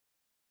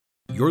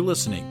You're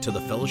listening to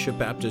the Fellowship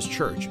Baptist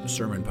Church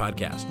Sermon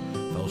Podcast.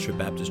 Fellowship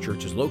Baptist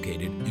Church is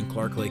located in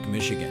Clark Lake,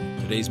 Michigan.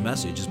 Today's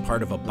message is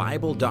part of a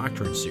Bible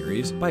doctrine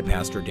series by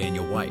Pastor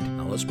Daniel White.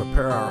 Now let's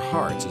prepare our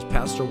hearts as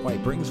Pastor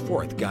White brings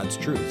forth God's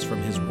truths from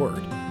His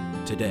Word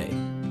today.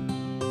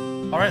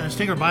 All right, let's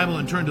take our Bible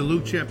and turn to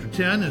Luke chapter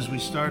 10 as we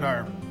start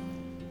our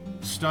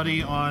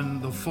study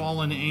on the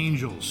fallen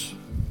angels.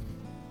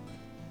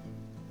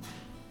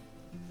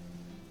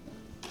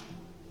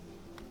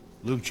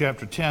 Luke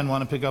chapter 10,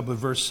 want to pick up with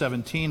verse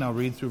 17. I'll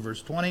read through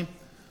verse 20.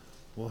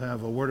 We'll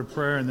have a word of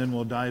prayer, and then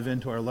we'll dive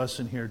into our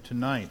lesson here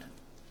tonight.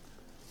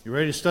 You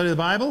ready to study the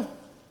Bible?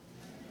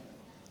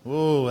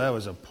 Oh, that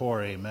was a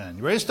poor amen.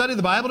 You ready to study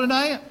the Bible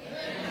tonight?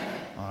 Amen.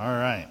 All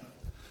right.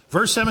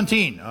 Verse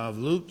 17 of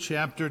Luke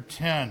chapter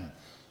 10.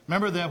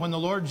 Remember that when the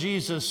Lord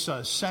Jesus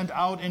sent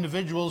out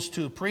individuals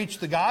to preach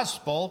the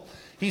gospel,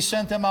 He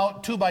sent them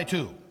out two by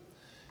two.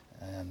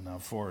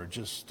 And for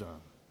just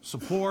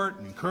support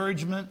and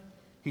encouragement,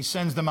 He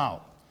sends them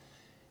out.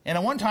 And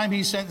at one time,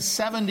 He sent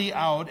 70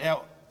 out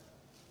at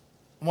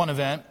one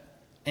event.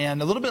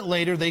 And a little bit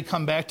later, they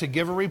come back to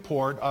give a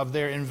report of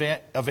their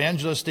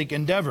evangelistic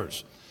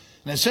endeavors.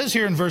 And it says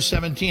here in verse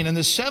 17, "And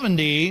the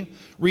 70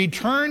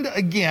 returned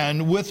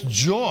again with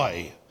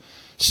joy,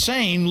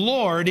 saying,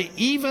 Lord,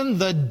 even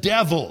the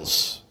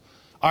devils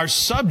are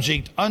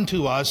subject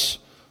unto us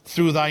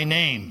through thy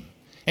name.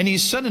 And He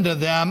said unto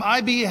them, I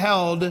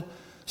beheld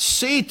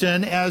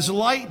Satan as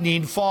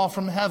lightning fall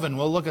from heaven."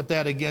 We'll look at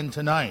that again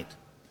tonight.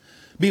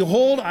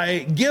 "Behold, I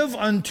give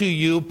unto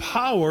you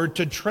power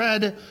to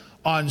tread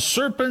on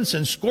serpents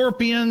and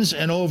scorpions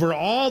and over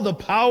all the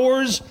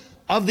powers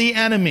of the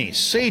enemy,"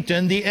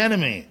 Satan the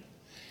enemy,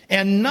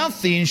 "and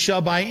nothing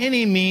shall by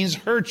any means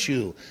hurt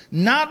you.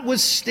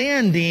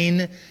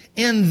 Notwithstanding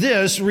in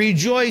this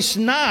rejoice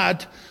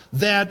not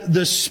that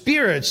the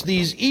spirits,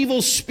 these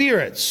evil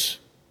spirits,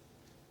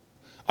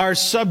 are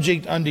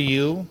subject unto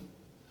you,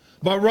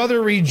 but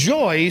rather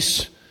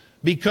rejoice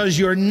because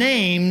your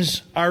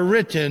names are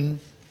written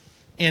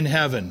in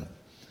heaven."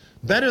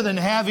 Better than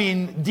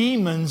having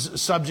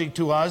demons subject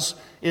to us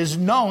is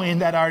knowing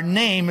that our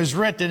name is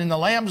written in the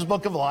Lamb's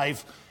Book of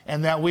Life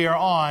and that we are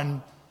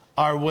on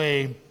our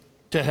way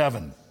to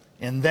heaven.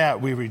 In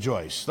that we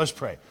rejoice. Let's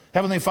pray.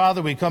 Heavenly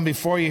Father, we come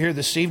before you here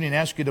this evening and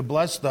ask you to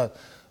bless the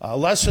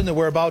lesson that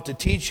we're about to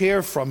teach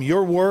here from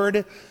your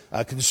word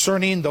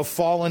concerning the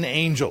fallen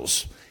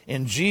angels.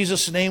 In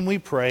Jesus' name we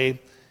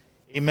pray.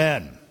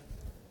 Amen.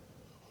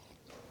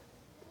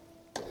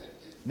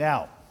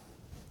 Now,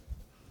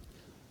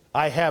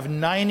 I have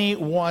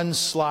 91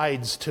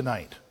 slides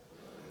tonight.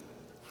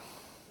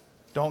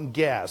 Don't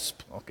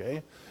gasp,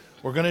 okay?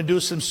 We're going to do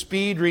some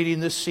speed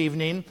reading this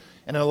evening,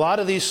 and in a lot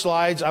of these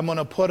slides, I'm going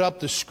to put up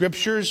the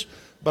scriptures,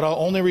 but I'll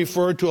only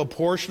refer to a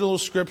portion of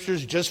those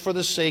scriptures just for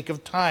the sake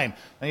of time.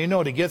 Now, you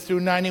know, to get through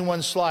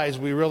 91 slides,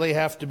 we really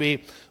have to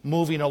be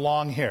moving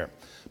along here.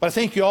 But I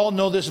think you all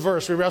know this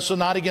verse. We wrestle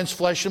not against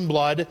flesh and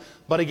blood,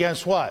 but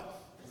against what?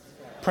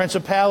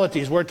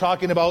 Principalities. We're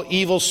talking about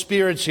evil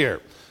spirits here.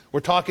 We're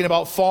talking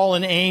about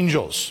fallen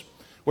angels.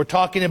 We're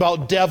talking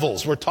about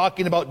devils. We're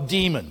talking about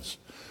demons.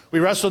 We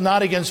wrestle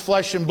not against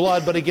flesh and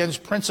blood, but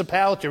against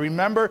principality.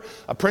 Remember,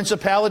 a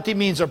principality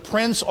means a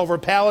prince over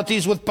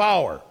palaties with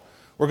power.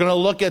 We're going to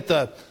look at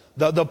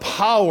the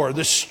power,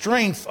 the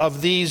strength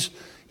of these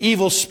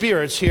evil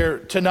spirits here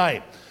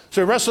tonight.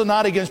 So we wrestle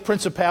not against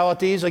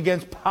principalities,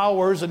 against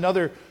powers,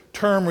 another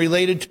term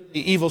related to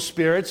the evil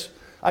spirits,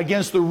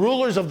 against the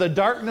rulers of the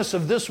darkness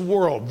of this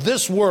world,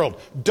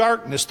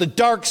 darkness, the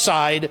dark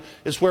side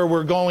is where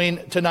we're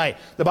going tonight.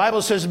 The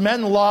Bible says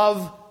men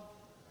love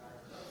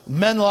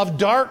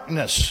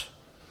darkness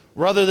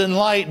rather than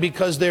light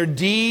because their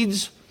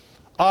deeds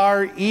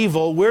are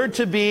evil. We're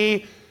to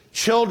be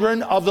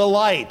children of the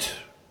light,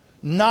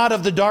 not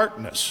of the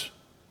darkness.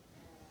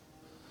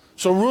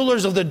 So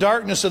rulers of the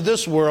darkness of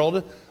this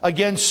world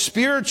against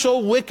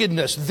spiritual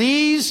wickedness.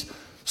 These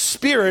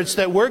spirits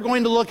that we're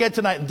going to look at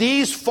tonight,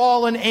 these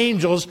fallen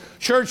angels,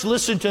 church,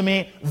 listen to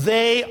me,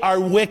 they are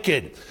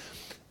wicked.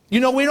 You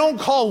know, we don't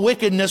call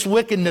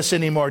wickedness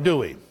anymore, do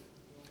we?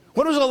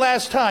 When was the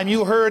last time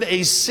you heard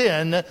a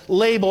sin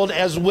labeled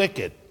as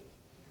wicked?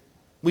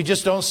 We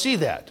just don't see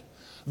that.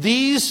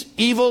 These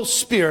evil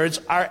spirits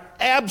are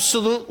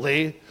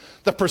absolutely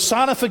the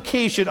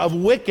personification of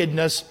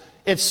wickedness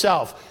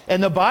itself.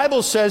 And the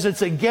Bible says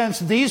it's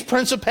against these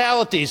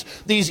principalities,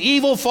 these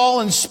evil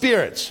fallen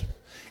spirits.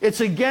 It's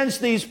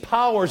against these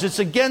powers. It's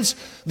against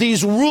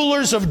these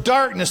rulers of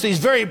darkness, these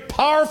very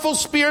powerful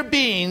spirit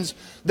beings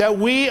that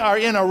we are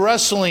in a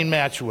wrestling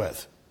match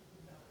with.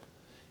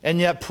 And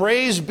yet,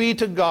 praise be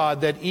to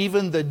God that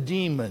even the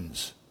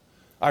demons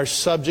are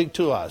subject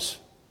to us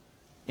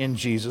in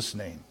Jesus'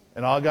 name.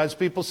 And all God's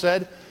people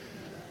said?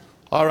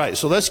 All right,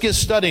 so let's get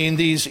studying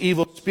these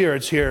evil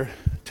spirits here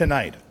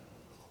tonight.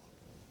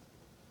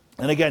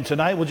 And again,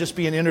 tonight will just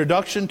be an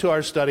introduction to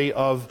our study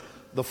of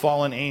the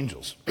fallen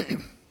angels.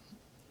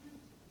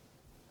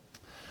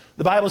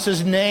 The Bible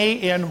says, nay,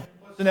 in,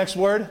 what's the next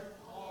word?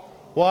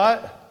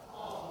 What?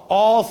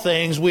 All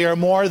things we are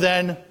more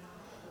than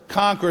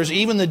conquerors.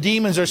 Even the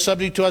demons are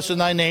subject to us in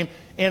thy name.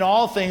 In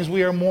all things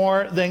we are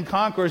more than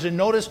conquerors. And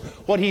notice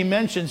what he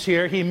mentions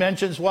here. He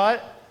mentions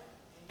what?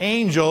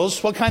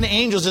 Angels. What kind of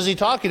angels is he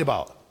talking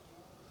about?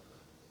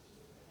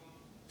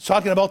 He's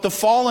talking about the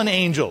fallen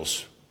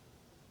angels.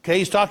 Okay,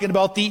 he's talking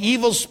about the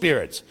evil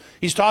spirits.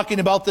 He's talking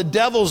about the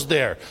devils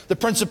there, the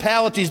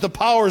principalities, the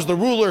powers, the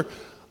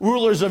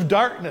rulers of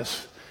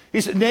darkness. He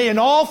said, nay, in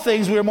all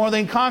things we are more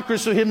than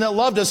conquerors through him that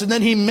loved us. And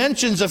then he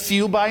mentions a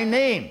few by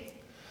name.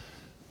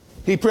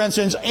 He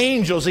mentions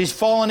angels, these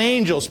fallen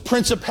angels,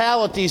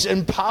 principalities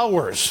and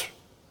powers.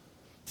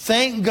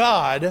 Thank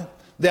God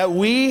that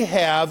we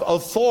have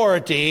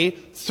authority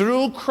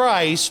through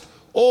Christ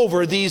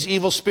over these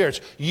evil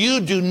spirits.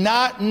 You do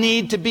not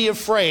need to be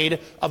afraid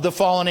of the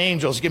fallen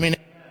angels. Give me an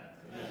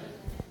amen.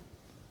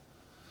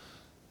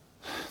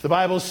 The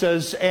Bible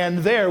says, and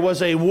there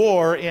was a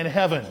war in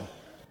heaven.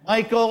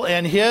 Michael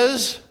and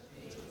his,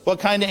 what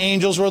kind of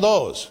angels were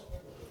those?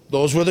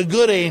 Those were the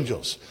good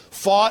angels.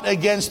 Fought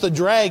against the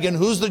dragon.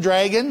 Who's the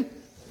dragon?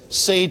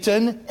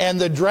 Satan.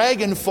 And the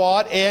dragon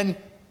fought and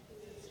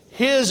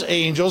his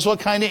angels.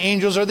 What kind of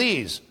angels are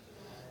these?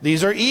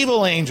 These are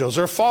evil angels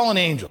or fallen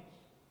angels.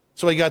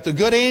 So we got the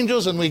good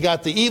angels and we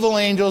got the evil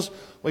angels.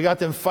 We got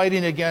them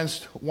fighting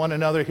against one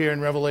another here in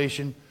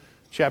Revelation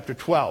chapter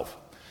 12.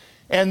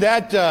 And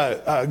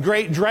that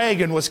great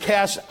dragon was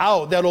cast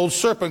out, that old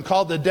serpent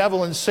called the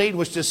devil and Satan,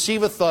 which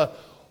deceiveth the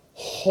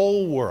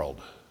whole world.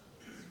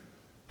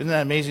 Isn't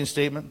that an amazing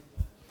statement?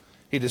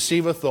 He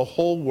deceiveth the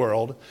whole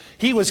world.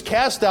 He was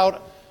cast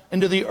out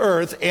into the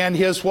earth, and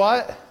his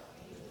what?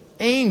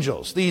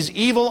 Angels. These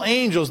evil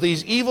angels,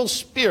 these evil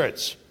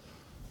spirits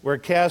were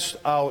cast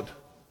out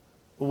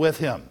with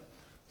him.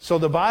 So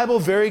the Bible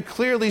very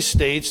clearly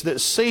states that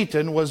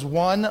Satan was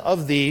one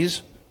of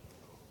these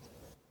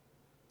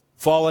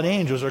fallen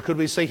angels, or could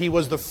we say he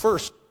was the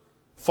first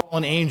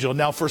fallen angel?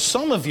 Now, for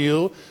some of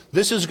you,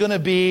 this is going to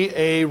be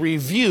a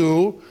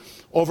review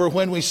over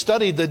when we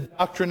studied the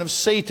doctrine of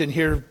Satan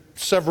here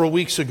several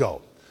weeks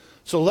ago.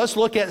 So let's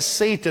look at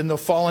Satan, the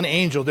fallen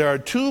angel. There are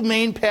two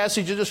main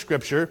passages of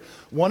Scripture,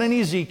 one in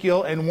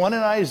Ezekiel and one in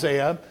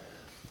Isaiah,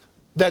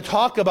 that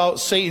talk about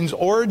Satan's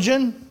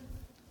origin,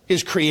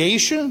 his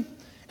creation,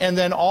 and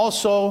then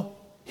also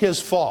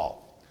his fall.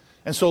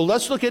 And so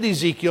let's look at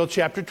Ezekiel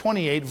chapter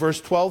 28, verse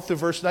 12 through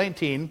verse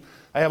 19.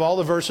 I have all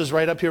the verses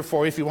right up here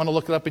for you. If you want to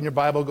look it up in your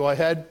Bible, go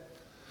ahead.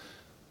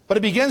 But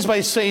it begins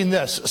by saying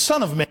this,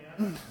 Son of man,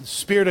 the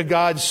Spirit of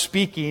God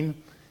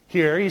speaking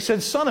here, he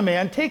said, Son of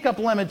man, take up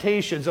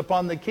lamentations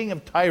upon the king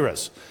of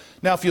Tyrus.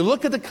 Now, if you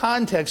look at the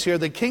context here,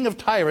 the king of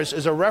Tyrus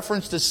is a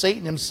reference to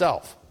Satan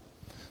himself.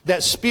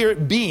 That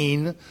spirit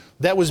being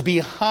that was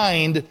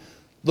behind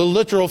the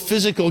literal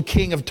physical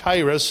king of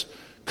Tyrus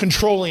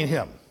controlling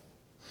him.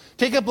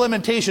 Take up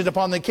lamentations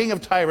upon the king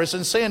of Tyrus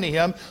and say unto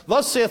him,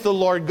 Thus saith the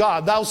Lord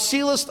God, Thou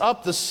sealest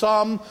up the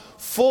sum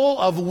full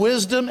of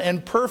wisdom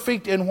and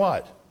perfect in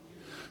what?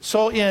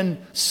 So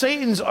in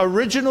Satan's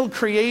original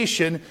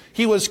creation,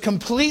 he was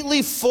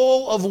completely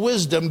full of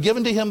wisdom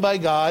given to him by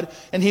God,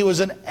 and he was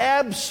an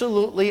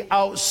absolutely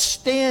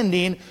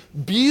outstanding,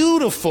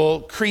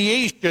 beautiful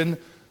creation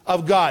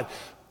of God.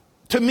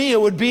 To me, it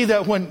would be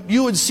that when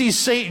you would see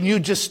Satan,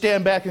 you'd just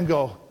stand back and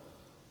go,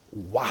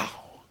 wow,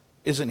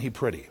 isn't he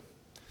pretty?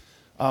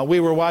 We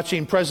were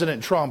watching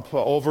President Trump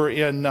over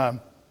in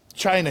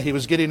China. He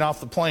was getting off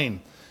the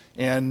plane,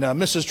 and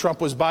Mrs.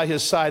 Trump was by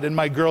his side, and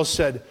my girl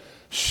said,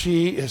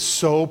 she is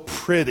so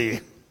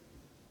pretty.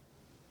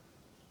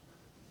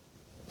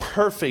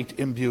 Perfect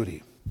in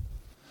beauty.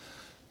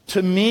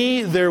 To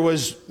me, there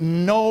was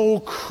no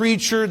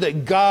creature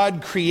that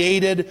God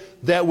created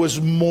that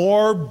was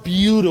more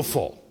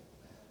beautiful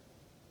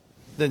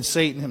than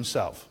Satan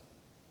himself.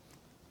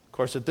 Of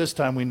course, at this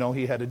time we know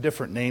he had a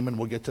different name, and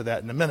we'll get to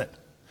that in a minute.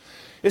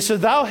 It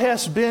said, Thou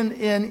hast been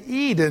in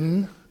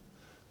Eden,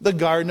 the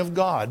garden of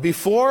God.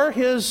 Before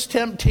his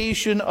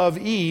temptation of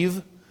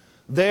Eve,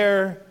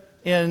 there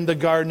in the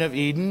Garden of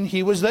Eden,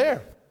 he was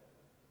there.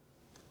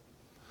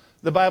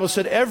 The Bible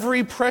said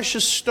every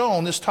precious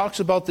stone, this talks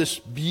about this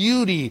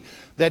beauty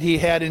that he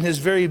had in his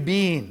very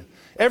being.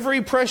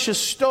 Every precious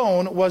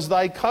stone was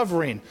thy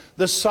covering.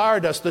 The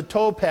sardust, the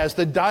topaz,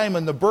 the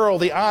diamond, the beryl,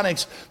 the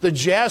onyx, the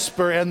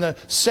jasper, and the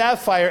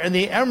sapphire, and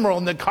the emerald,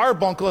 and the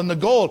carbuncle, and the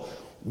gold.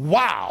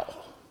 Wow!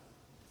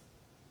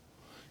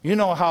 You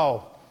know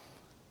how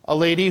a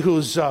lady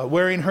who's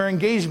wearing her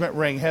engagement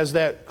ring has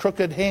that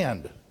crooked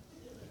hand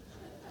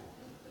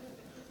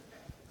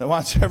that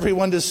wants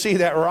everyone to see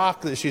that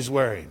rock that she's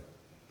wearing.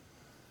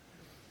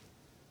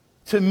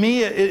 To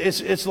me,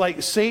 it's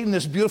like Satan,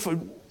 this beautiful,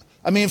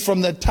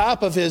 from the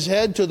top of his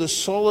head to the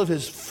sole of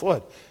his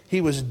foot,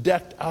 he was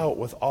decked out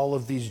with all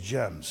of these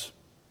gems.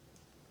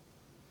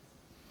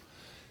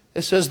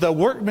 It says, the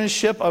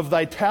workmanship of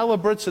thy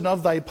talabrets and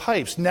of thy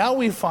pipes. Now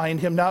we find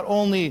him not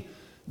only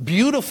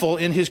beautiful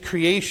in his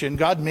creation,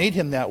 God made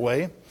him that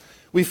way,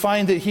 we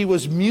find that he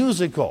was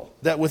musical,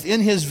 that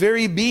within his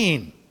very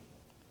being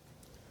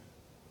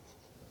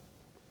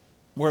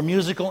were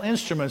musical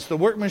instruments. The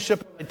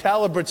workmanship of thy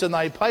talabrets and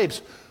thy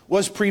pipes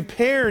was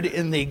prepared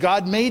in thee.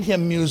 God made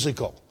him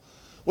musical.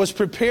 Was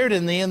prepared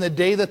in thee in the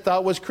day that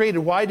thou was created.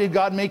 Why did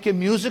God make him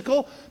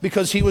musical?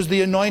 Because he was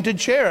the anointed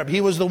cherub.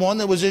 He was the one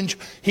that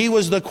he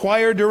was the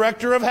choir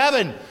director of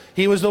heaven.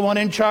 He was the one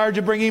in charge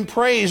of bringing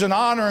praise and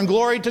honor and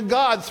glory to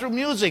God through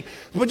music.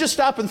 But just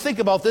stop and think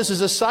about this as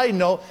a side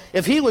note.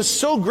 If he was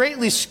so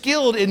greatly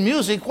skilled in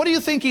music, what do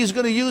you think he's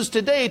going to use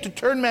today to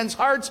turn men's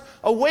hearts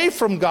away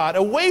from God,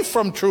 away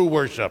from true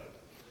worship?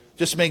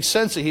 Just makes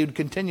sense that he would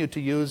continue to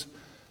use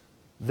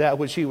that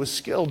which he was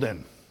skilled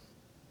in.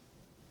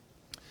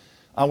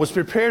 Was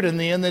prepared in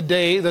thee in the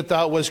day that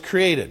thou was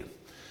created.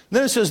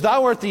 Then it says,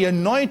 thou art the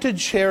anointed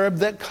cherub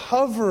that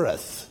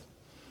covereth.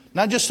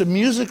 Not just a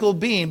musical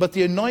being, but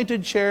the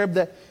anointed cherub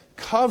that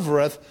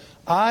covereth.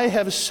 I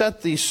have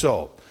set thee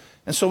so.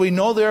 And so we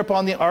know there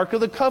upon the Ark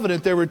of the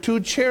Covenant, there were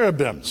 2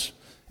 cherubims,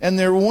 and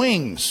their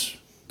wings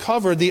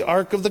covered the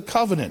Ark of the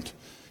Covenant,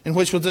 in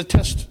which was the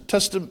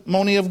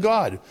testimony of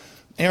God.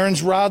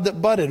 Aaron's rod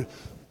that budded.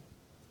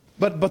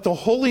 But the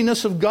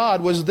holiness of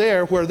God was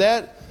there where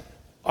that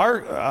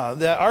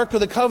Ark of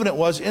the Covenant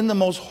was, in the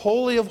most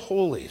holy of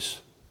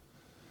holies.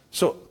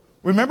 So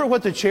remember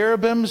what the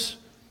cherubims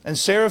and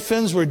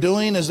seraphims were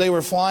doing as they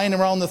were flying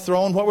around the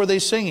throne? What were they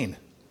singing?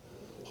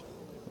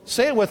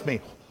 Say it with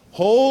me.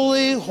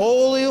 Holy,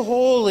 holy,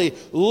 holy,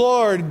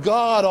 Lord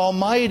God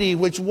Almighty,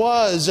 which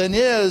was and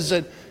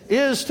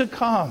is to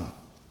come.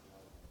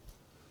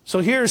 So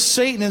here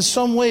Satan in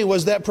some way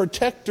was that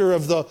protector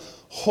of the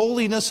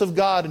holiness of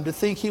God, and to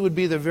think he would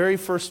be the very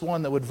first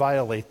one that would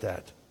violate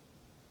that.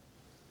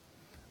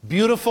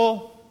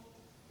 Beautiful,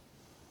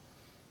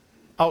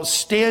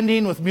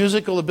 outstanding with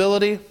musical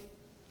ability,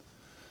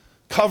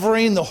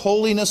 covering the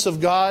holiness of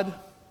God. It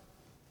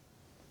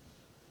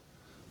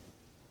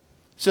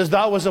says,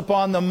 thou was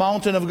upon the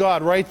mountain of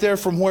God, right there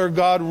from where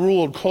God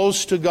ruled,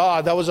 close to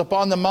God. Thou was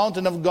upon the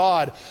mountain of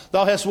God.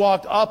 Thou hast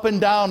walked up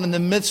and down in the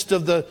midst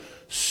of the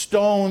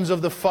stones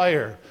of the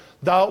fire.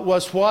 Thou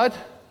was what?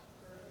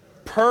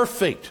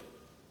 Perfect.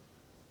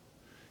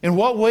 In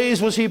what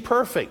ways was he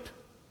perfect?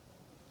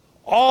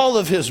 All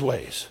of his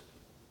ways.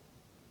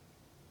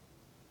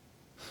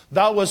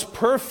 Thou was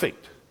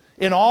perfect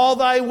in all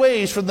thy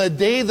ways from the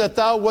day that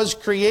thou was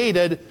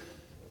created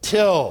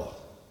till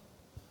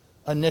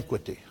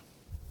iniquity.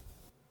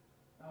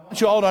 I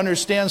want you all to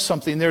understand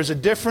something. There's a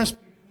difference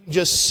between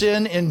just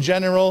sin in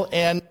general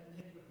and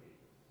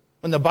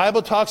when the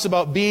Bible talks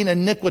about being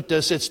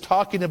iniquitous, it's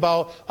talking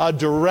about a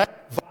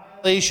direct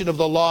violation of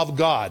the law of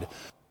God.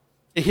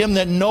 To him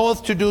that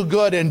knoweth to do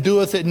good and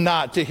doeth it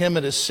not, to him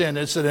it is sin.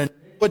 It's an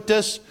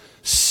iniquitous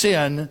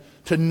sin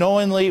to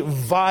knowingly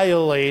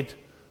violate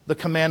the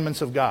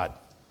commandments of God.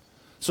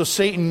 So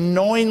Satan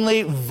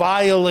knowingly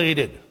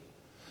violated.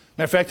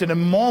 Matter of fact, in a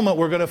moment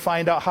we're going to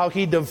find out how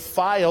he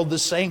defiled the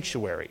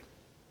sanctuary.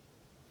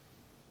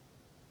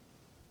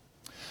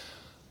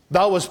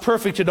 Thou was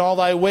perfect in all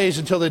thy ways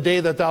until the day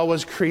that thou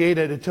was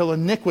created, until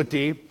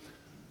iniquity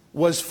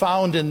was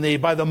found in thee.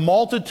 By the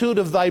multitude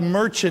of thy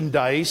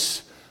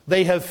merchandise,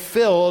 they have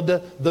filled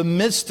the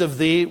midst of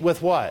thee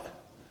with what?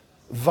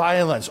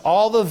 Violence.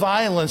 All the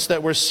violence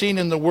that we're seeing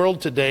in the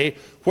world today,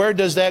 where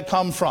does that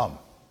come from?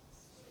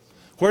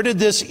 Where did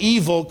this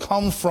evil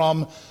come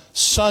from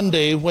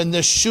Sunday when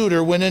this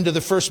shooter went into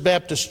the First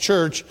Baptist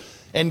Church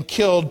and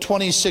killed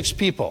 26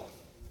 people?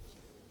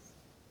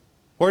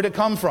 Where did it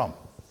come from?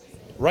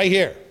 Right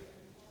here.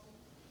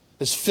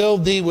 It's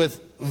filled thee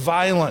with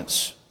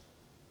violence.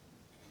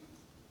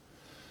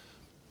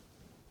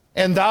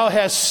 And thou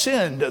hast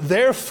sinned.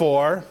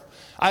 Therefore,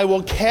 I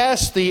will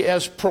cast thee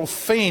as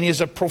profane.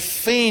 He's a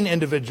profane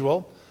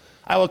individual.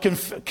 I will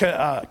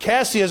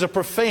cast thee as a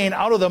profane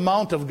out of the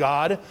mount of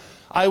God.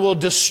 I will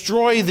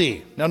destroy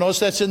thee. Now notice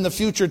that's in the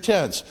future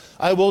tense.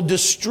 I will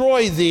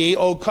destroy thee,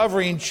 O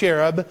covering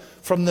cherub,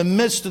 from the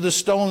midst of the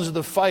stones of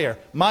the fire.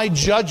 My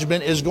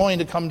judgment is going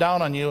to come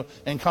down on you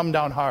and come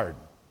down hard.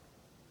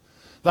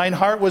 Thine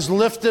heart was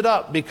lifted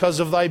up because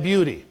of thy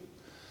beauty.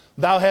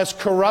 Thou hast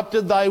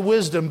corrupted thy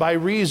wisdom by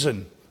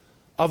reason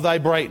of thy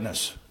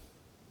brightness.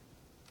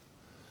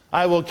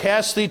 I will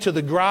cast thee to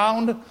the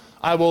ground.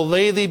 I will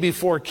lay thee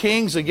before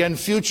kings, again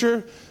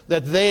future,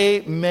 that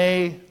they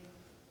may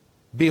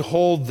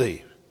behold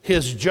thee.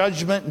 His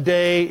judgment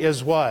day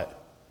is what?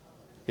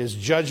 His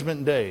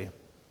judgment day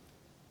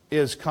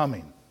is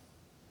coming.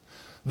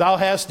 Thou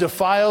hast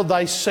defiled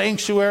thy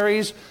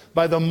sanctuaries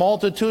by the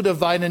multitude of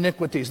thine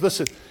iniquities.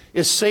 Listen,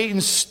 is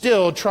Satan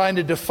still trying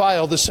to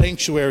defile the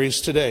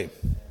sanctuaries today?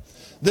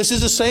 This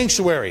is a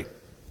sanctuary.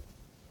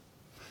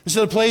 This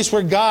is a place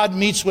where God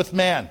meets with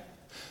man.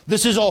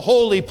 This is a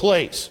holy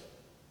place.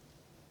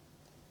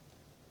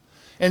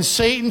 And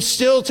Satan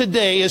still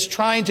today is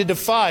trying to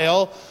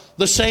defile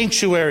the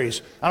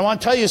sanctuaries. I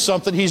want to tell you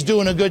something, he's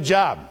doing a good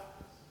job.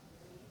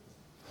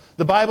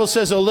 The Bible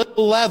says a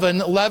little leaven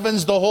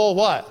leavens the whole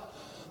what?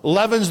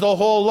 Leavens the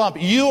whole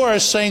lump. You are a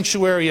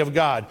sanctuary of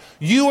God.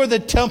 You are the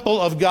temple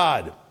of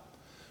God.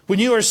 When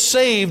you are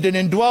saved and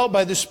indwelt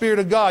by the Spirit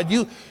of God,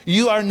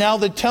 you are now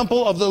the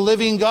temple of the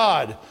living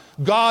God.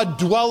 God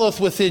dwelleth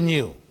within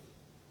you.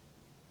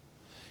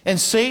 And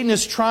Satan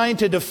is trying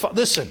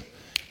to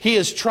he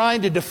is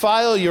trying to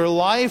defile your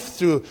life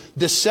through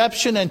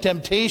deception and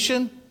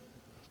temptation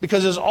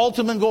because his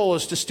ultimate goal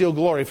is to steal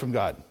glory from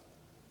God.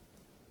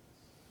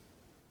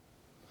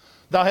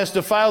 Thou hast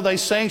defiled thy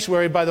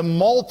sanctuary by the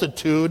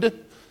multitude,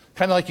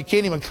 kind of like you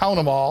can't even count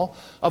them all,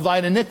 of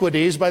thine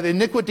iniquities, by the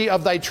iniquity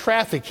of thy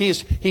traffic.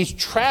 He's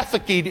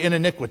trafficked in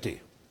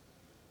iniquity.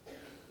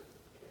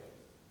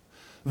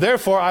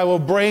 Therefore I will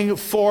bring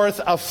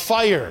forth a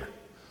fire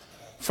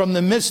from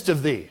the midst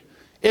of thee.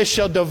 It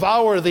shall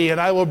devour thee, and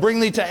I will bring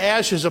thee to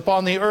ashes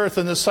upon the earth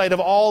in the sight of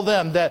all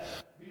them that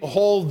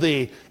behold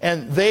thee.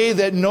 And they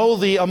that know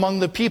thee among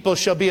the people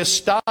shall be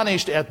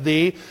astonished at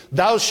thee.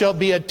 Thou shalt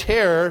be a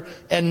terror,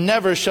 and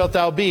never shalt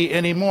thou be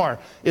any more.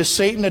 Is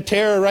Satan a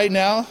terror right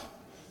now?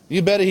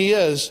 You bet he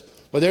is.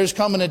 But there's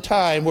coming a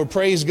time where,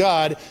 praise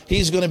God,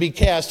 he's going to be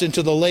cast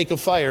into the lake of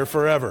fire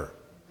forever.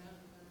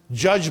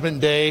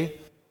 Judgment day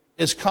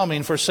is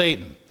coming for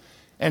Satan.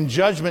 And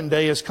judgment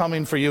day is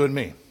coming for you and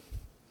me.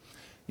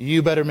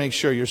 You better make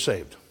sure you're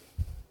saved.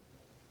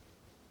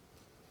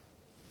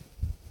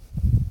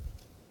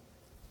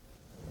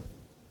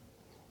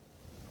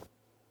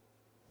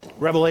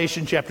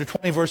 Revelation chapter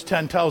 20 verse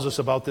 10 tells us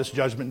about this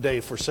judgment day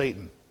for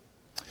Satan.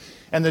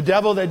 And the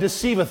devil that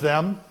deceiveth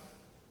them,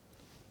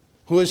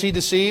 who has he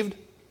deceived?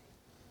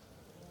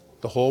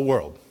 The whole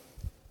world.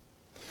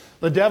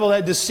 The devil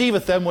that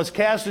deceiveth them was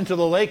cast into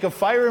the lake of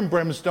fire and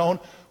brimstone,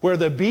 where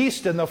the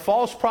beast and the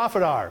false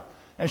prophet are,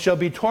 and shall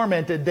be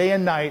tormented day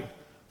and night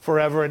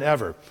forever and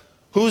ever.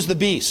 Who's the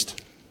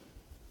beast?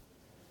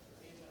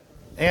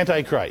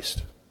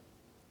 Antichrist.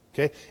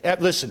 Okay?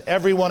 Listen,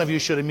 every one of you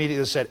should immediately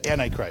have said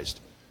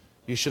Antichrist.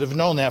 You should have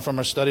known that from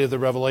our study of the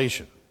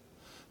Revelation.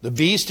 The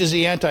beast is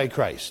the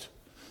Antichrist.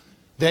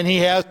 Then he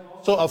has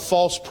also a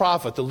false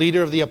prophet, the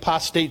leader of the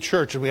apostate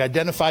church. And we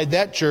identified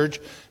that church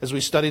as we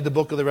studied the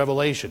book of the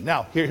Revelation.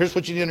 Now, here's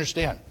what you need to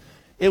understand.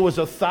 It was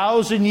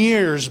 1,000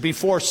 years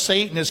before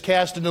Satan is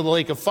cast into the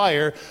lake of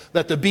fire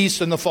that the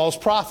beast and the false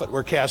prophet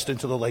were cast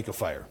into the lake of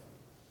fire.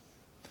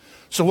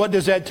 So what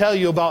does that tell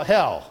you about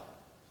hell?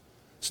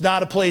 It's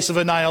not a place of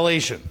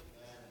annihilation.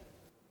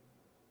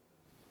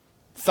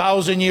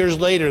 1,000 years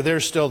later,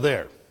 they're still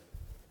there.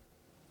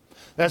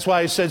 That's why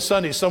I said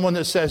Sunday, someone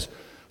that says,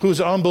 who's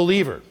an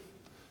unbeliever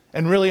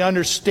and really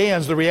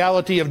understands the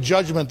reality of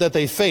judgment that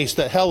they face,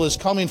 that hell is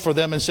coming for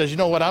them, and says, you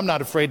know what, I'm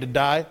not afraid to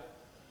die.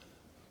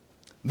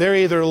 They're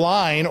either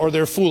lying or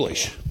they're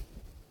foolish.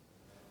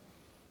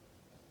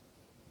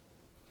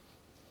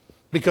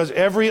 Because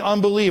every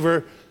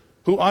unbeliever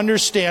who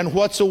understands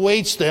what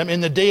awaits them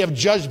in the day of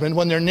judgment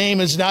when their name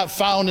is not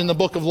found in the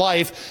book of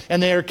life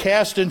and they are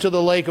cast into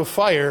the lake of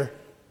fire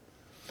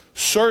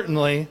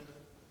certainly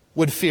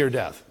would fear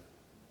death.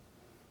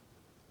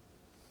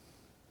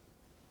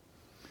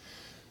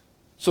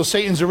 So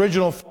Satan's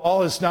original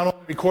fall is not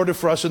only recorded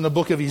for us in the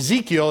book of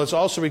Ezekiel, it's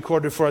also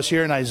recorded for us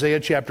here in Isaiah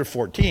chapter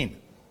 14.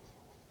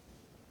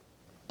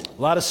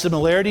 A lot of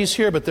similarities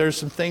here, but there's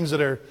some things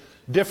that are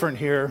different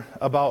here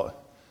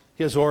about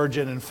his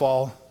origin and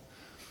fall.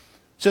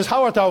 It says,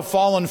 how art thou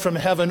fallen from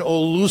heaven,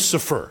 O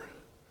Lucifer?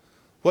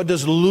 What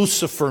does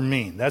Lucifer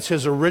mean? That's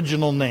his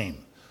original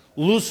name.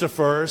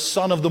 Lucifer,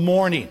 son of the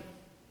morning.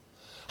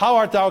 How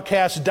art thou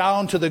cast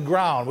down to the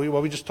ground?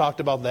 We just talked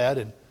about that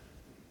in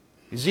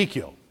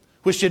Ezekiel.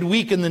 Which did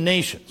weaken the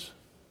nations.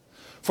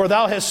 For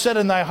thou hast said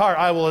in thy heart,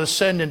 I will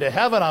ascend into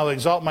heaven, I will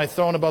exalt my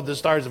throne above the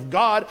stars of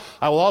God.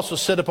 I will also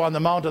sit upon the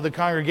mount of the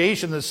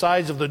congregation, the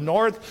sides of the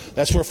north.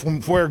 That's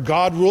from where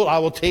God ruled. I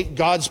will take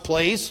God's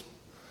place.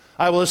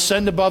 I will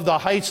ascend above the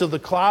heights of the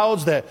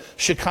clouds, that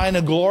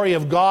Shekinah glory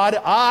of God.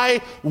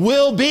 I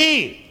will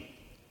be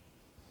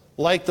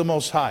like the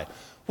Most High.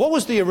 What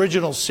was the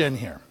original sin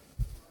here?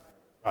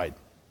 Pride.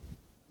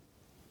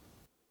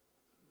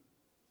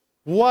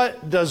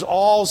 What does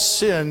all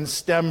sin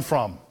stem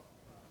from?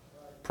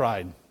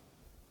 Pride.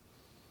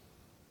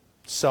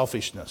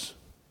 Selfishness.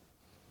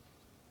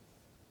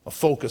 A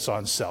focus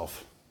on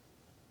self.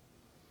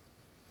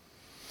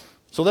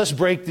 So let's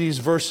break these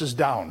verses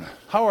down.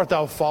 How art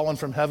thou fallen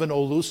from heaven,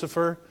 O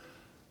Lucifer,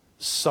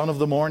 son of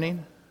the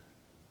morning?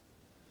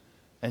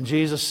 And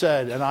Jesus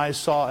said, and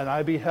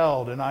I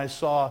beheld, and I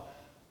saw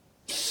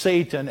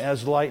Satan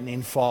as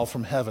lightning fall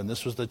from heaven.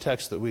 This was the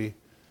text that we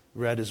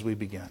read as we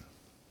began.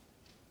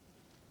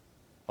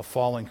 A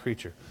fallen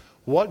creature.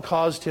 What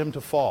caused him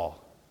to fall?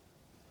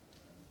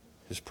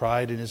 His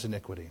pride and his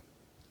iniquity.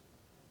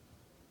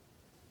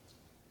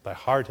 Thy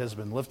heart has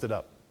been lifted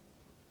up.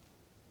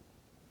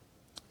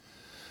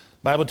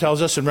 The Bible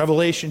tells us in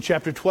Revelation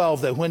chapter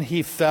 12 that when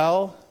he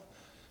fell,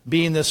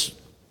 being this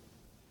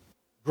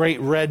great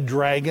red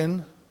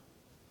dragon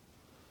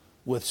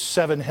with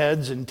 7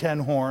 heads and 10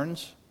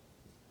 horns,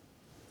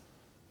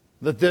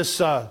 that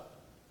this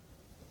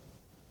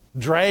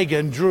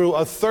dragon drew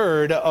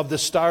 1/3 of the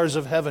stars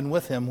of heaven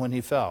with him when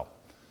he fell.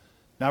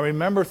 Now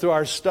remember, through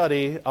our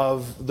study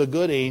of the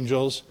good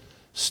angels,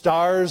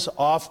 stars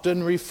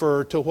often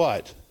refer to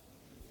what?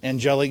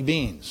 Angelic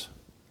beings.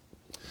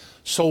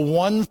 So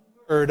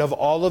 1/3 of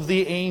all of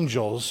the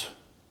angels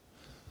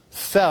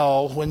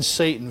fell when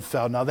Satan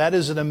fell. Now that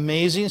is an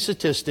amazing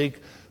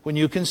statistic when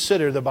you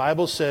consider the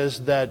Bible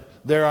says that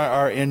there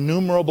are an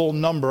innumerable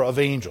number of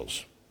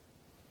angels.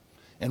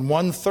 And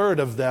 1/3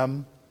 of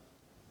them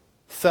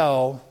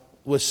fell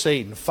with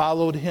Satan,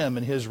 followed him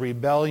in his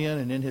rebellion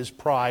and in his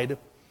pride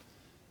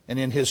and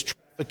in his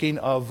trafficking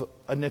of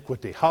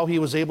iniquity. How he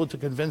was able to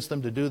convince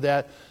them to do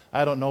that,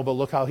 I don't know, but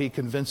look how he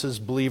convinces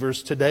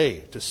believers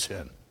today to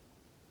sin.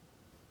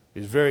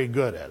 He's very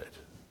good at it.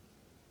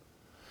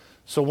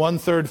 So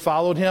 1/3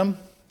 followed him,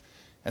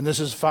 and this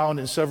is found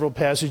in several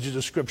passages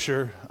of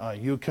Scripture.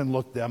 You can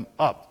look them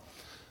up.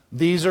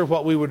 These are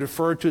what we would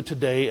refer to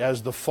today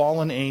as the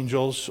fallen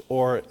angels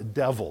or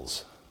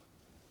devils.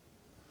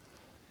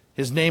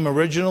 His name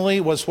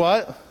originally was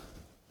what?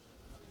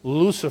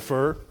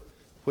 Lucifer,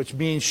 which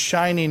means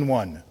shining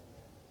one.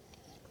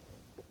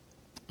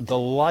 The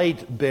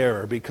light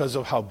bearer, because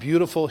of how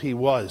beautiful he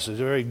was, a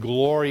very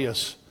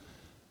glorious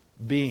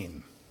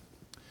being.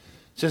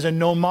 It says, and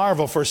no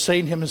marvel, for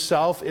Satan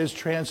himself is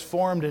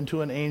transformed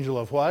into an angel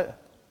of what?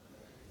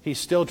 He's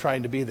still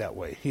trying to be that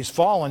way. He's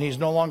fallen, he's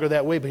no longer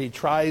that way, but he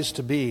tries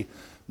to be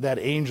that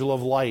angel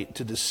of light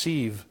to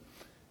deceive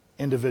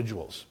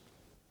individuals.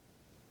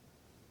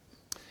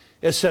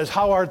 It says,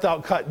 how art thou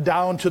cut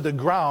down to the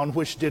ground,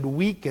 which did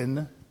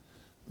weaken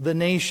the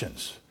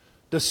nations?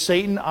 Does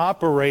Satan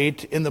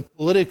operate in the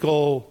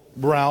political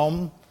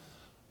realm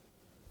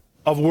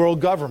of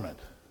world government?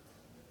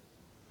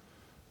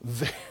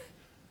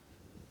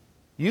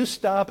 You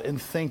stop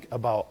and think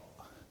about,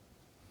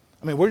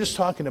 we're just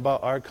talking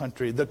about our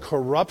country. The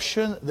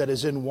corruption that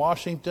is in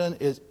Washington,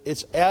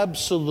 it's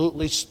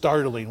absolutely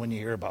startling when you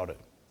hear about it.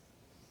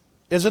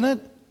 Isn't it?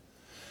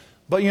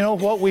 But you know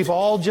what? We've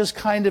all just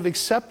kind of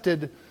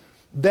accepted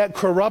that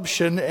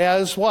corruption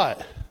as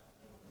what?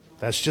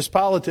 That's just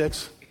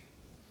politics.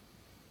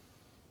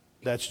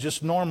 That's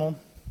just normal.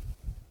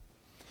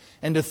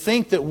 And to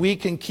think that we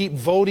can keep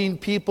voting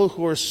people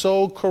who are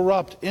so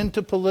corrupt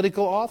into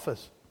political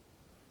office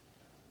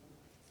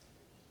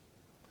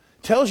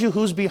tells you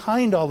who's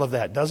behind all of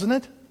that, doesn't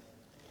it?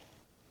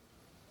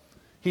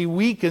 He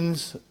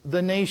weakens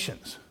the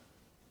nations.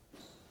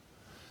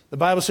 The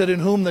Bible said, in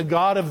whom the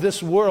God of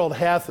this world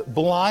hath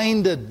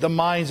blinded the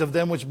minds of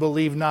them which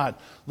believe not.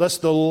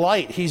 Lest the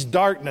light, he's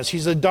darkness,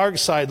 he's the dark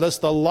side, lest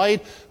the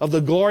light of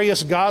the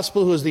glorious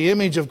gospel, who is the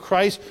image of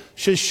Christ,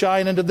 should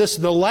shine into this.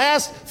 The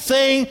last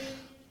thing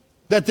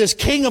that this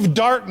king of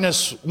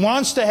darkness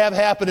wants to have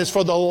happen is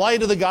for the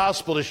light of the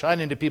gospel to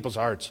shine into people's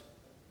hearts.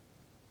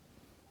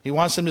 He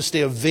wants them to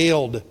stay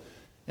veiled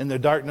in the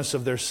darkness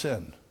of their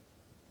sin.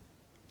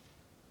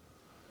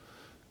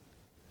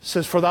 It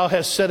says, for thou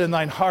hast said in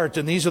thine heart,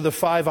 and these are the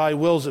 5 I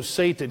wills of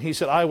Satan. He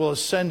said, I will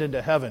ascend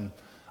into heaven.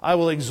 I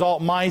will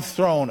exalt my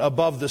throne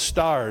above the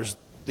stars,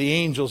 the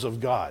angels of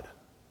God.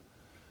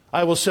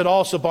 I will sit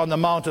also upon the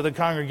mount of the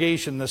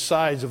congregation, the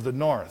sides of the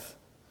north.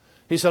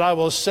 He said, I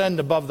will ascend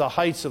above the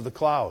heights of the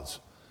clouds.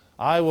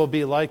 I will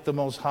be like the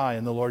Most High.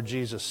 And the Lord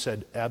Jesus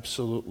said,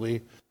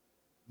 absolutely,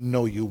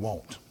 no, you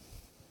won't.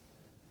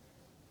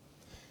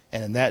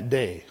 And in that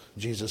day,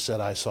 Jesus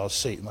said, I saw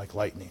Satan like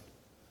lightning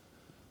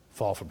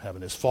fall from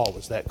heaven. His fall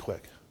was that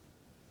quick.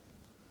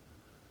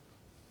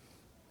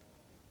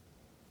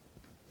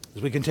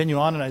 As we continue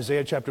on in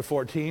Isaiah chapter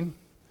 14,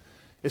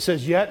 it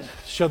says, yet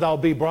shalt thou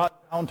be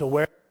brought down to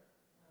where?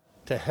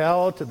 To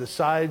hell, to the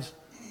sides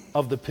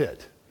of the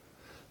pit.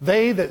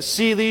 They that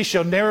see thee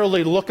shall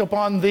narrowly look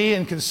upon thee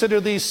and consider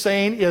thee,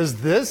 saying,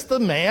 is this the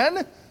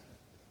man?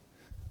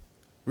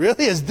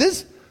 Really? Is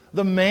this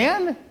the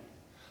man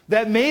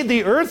that made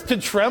the earth to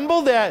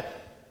tremble, that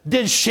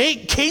did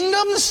shake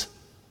kingdoms?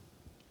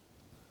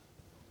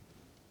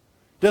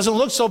 Doesn't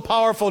look so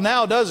powerful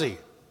now, does he?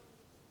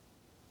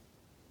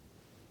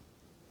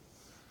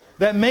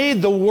 That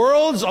made the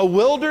worlds a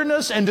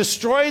wilderness and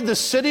destroyed the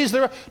cities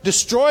there,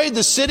 destroyed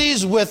the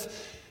cities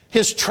with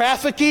his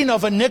trafficking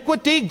of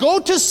iniquity. Go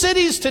to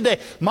cities today.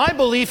 My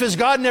belief is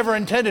God never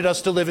intended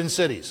us to live in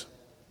cities.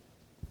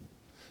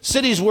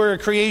 Cities were a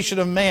creation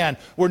of man,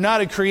 were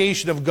not a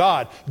creation of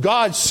God.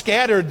 God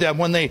scattered them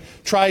when they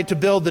tried to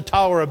build the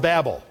Tower of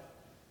Babel.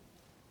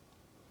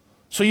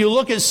 So you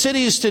look at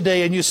cities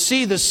today and you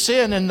see the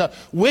sin and the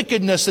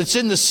wickedness that's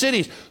in the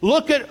cities.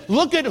 Look at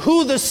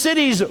who the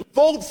cities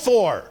vote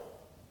for.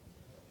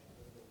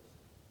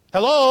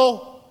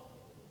 Hello?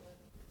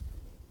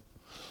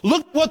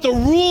 Look what the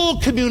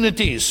rural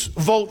communities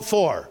vote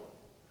for.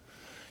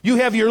 You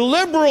have your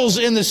liberals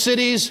in the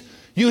cities.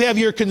 You have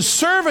your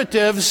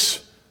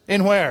conservatives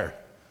in where?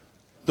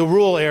 The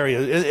rural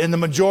area, in the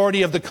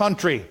majority of the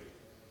country.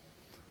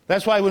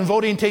 That's why when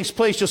voting takes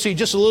place, you'll see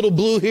just a little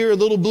blue here, a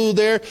little blue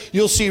there.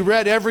 You'll see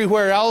red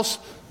everywhere else,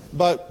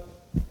 but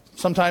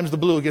sometimes the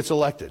blue gets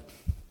elected.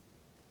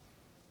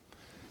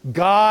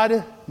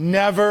 God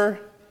never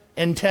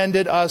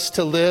intended us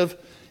to live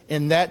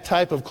in that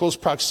type of close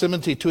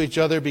proximity to each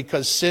other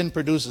because sin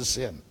produces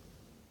sin.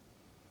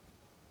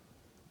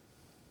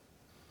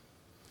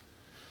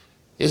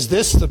 Is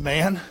this the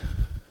man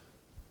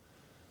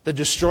that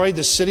destroyed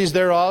the cities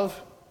thereof?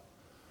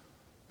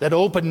 that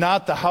open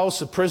not the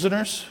house of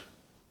prisoners.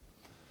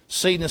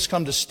 Satan has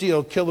come to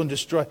steal, kill, and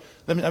destroy.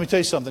 Let me tell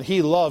you something.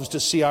 He loves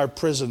to see our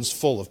prisons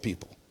full of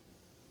people.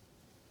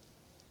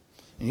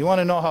 And you want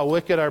to know how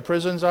wicked our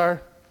prisons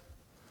are?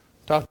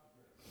 Talk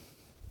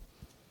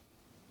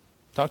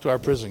to our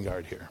prison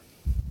guard here.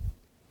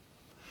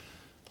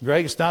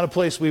 Greg, it's not a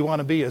place we want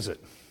to be, is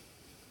it?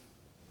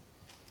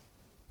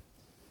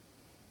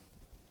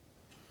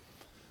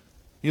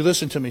 You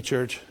listen to me,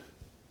 church.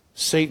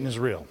 Satan is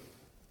real.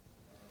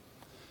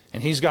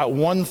 And he's got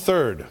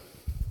 1/3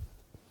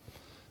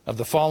 of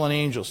the fallen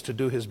angels to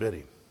do his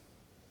bidding.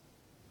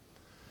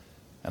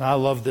 And I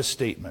love this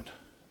statement.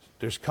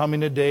 There's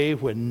coming a day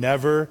when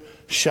never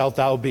shalt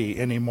thou be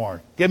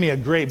anymore. Give me a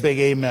great big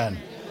amen.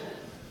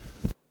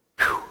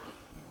 Whew.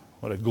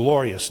 What a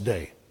glorious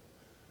day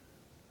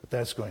that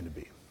that's going to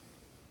be.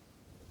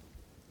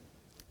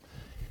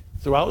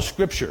 Throughout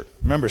Scripture,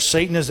 remember,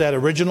 Satan is that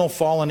original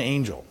fallen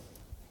angel.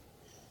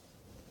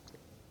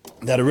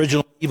 That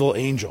original evil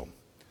angel.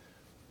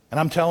 And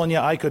I'm telling you,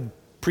 I could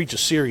preach a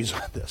series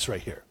on this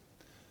right here.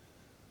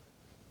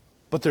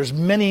 But there's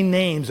many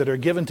names that are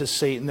given to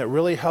Satan that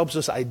really helps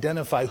us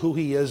identify who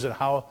he is and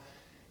how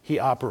he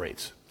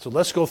operates. So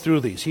let's go through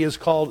these. He is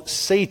called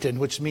Satan,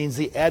 which means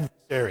the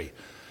adversary,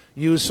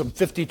 used some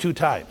 52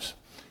 times.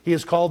 He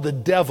is called the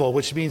devil,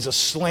 which means a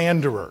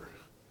slanderer,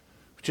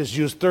 which is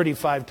used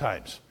 35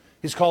 times.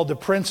 He's called the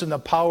prince and the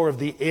power of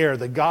the air,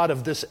 the god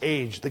of this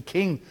age, the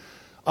king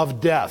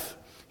of death.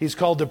 He's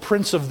called the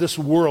prince of this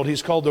world.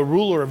 He's called the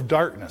ruler of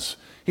darkness.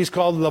 He's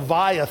called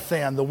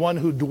Leviathan, the one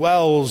who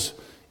dwells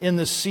in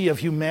the sea of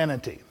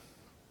humanity.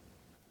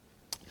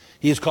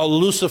 He is called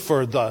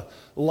Lucifer, the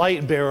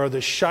light bearer, the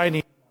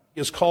shining.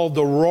 He is called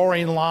the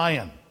roaring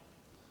lion.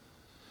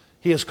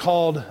 He is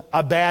called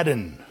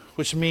Abaddon,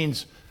 which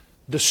means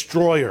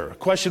destroyer. A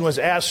question was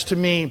asked to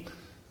me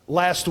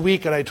last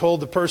week, and I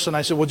told the person,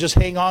 I said, well, just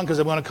hang on because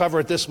I'm going to cover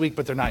it this week,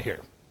 but they're not here.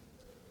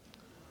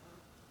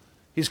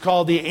 He's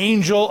called the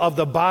angel of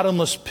the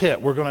bottomless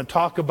pit. We're going to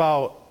talk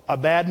about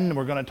Abaddon, and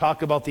we're going to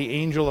talk about the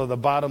angel of the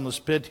bottomless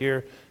pit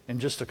here in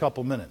just a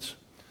couple minutes.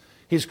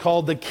 He's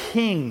called the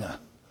king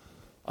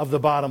of the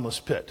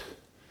bottomless pit.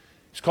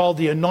 He's called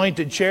the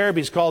anointed cherub.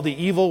 He's called the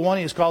evil one.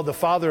 He's called the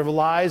father of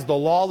lies, the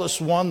lawless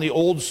one, the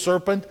old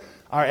serpent,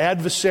 our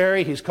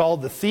adversary. He's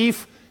called the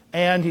thief,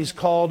 and he's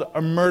called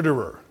a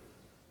murderer.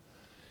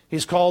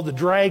 He's called the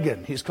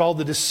dragon. He's called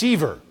the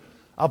deceiver,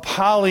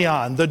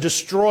 Apollyon, the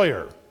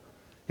destroyer.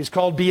 He's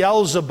called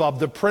Beelzebub,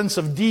 the prince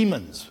of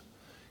demons.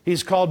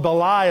 He's called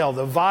Belial,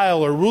 the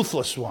vile or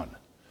ruthless one.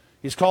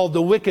 He's called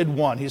the wicked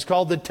one. He's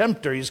called the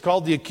tempter. He's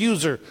called the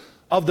accuser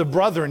of the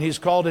brethren. He's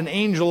called an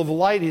angel of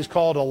light. He's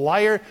called a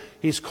liar.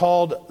 He's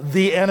called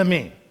the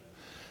enemy.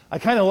 I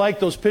kind of like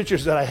those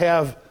pictures that I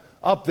have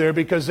up there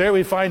because there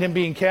we find him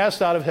being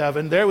cast out of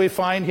heaven. There we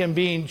find him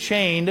being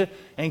chained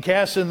and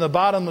cast in the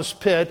bottomless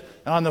pit.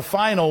 And on the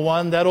final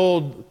one, that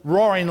old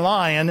roaring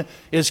lion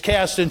is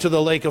cast into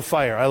the lake of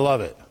fire. I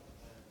love it.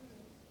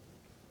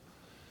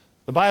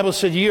 The Bible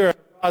said, "Ye are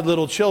God,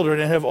 little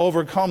children, and have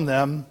overcome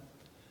them."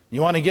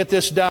 You want to get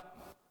this down?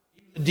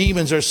 The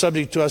demons are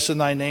subject to us in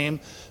thy name,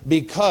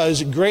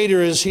 because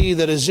greater is he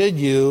that is in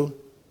you,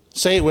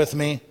 say it with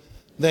me,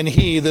 than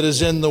he that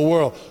is in the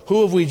world.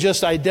 Who have we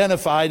just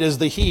identified as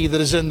the he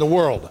that is in the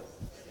world?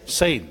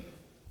 Satan.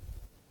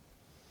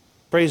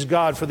 Praise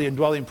God for the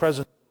indwelling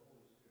presence.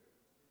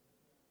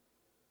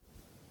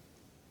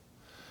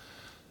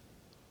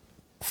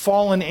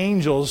 Fallen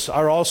angels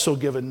are also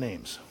given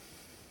names.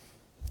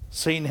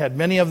 Satan had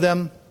many of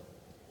them.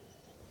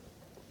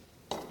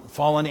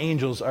 Fallen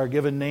angels are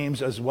given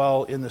names as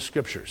well in the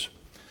Scriptures.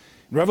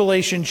 In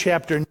Revelation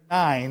chapter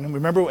 9,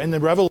 remember in the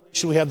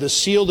Revelation we have the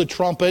seal, the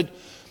trumpet,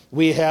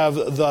 we have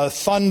the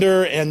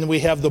thunder, and we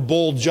have the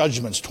bowl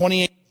judgments.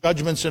 28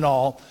 judgments in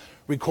all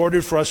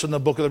recorded for us in the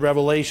book of the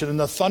Revelation. And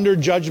the thunder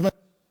judgments,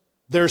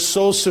 they're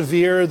so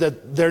severe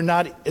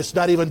that it's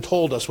not even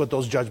told us what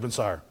those judgments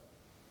are.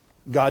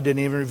 God didn't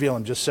even reveal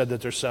them, just said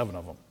that there's 7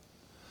 of them.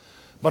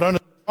 But under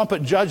the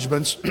trumpet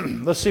judgments,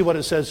 let's see what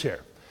it says here.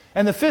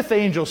 And the 5th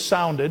angel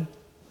sounded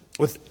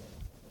with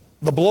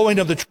the blowing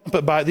of the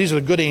trumpet these are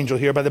the good angel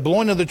here, by the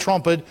blowing of the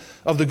trumpet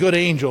of the good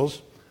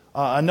angels,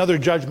 another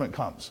judgment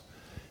comes.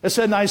 It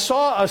said, and I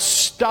saw a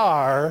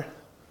star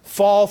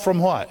fall from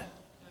what?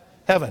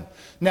 Heaven.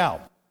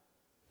 Now,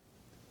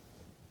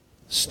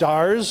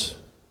 stars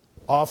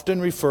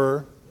often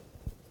refer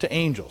to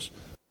angels.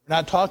 We're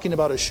not talking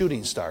about a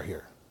shooting star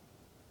here.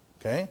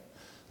 Okay?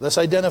 Let's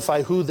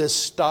identify who this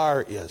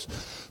star is.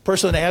 A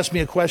person asked me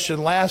a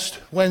question last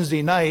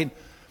Wednesday night,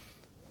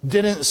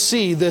 didn't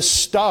see this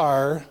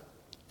star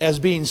as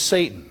being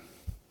Satan.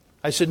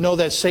 I said, no,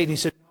 that's Satan. He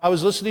said, I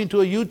was listening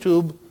to a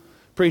YouTube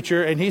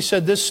preacher, and he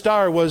said this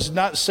star was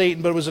not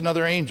Satan, but it was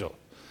another angel.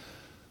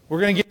 We're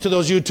going to get to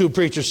those YouTube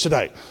preachers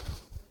tonight.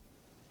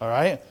 All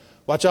right?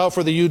 Watch out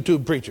for the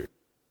YouTube preacher.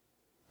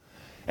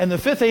 And the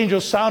 5th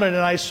angel sounded, and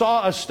I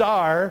saw a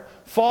star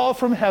fall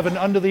from heaven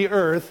unto the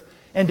earth,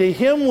 and to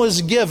him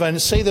was given,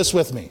 say this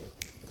with me.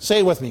 Say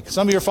it with me, because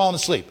some of you are falling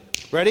asleep.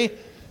 Ready?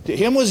 To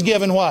him was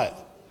given what?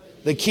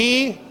 The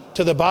key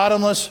to the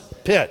bottomless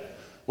pit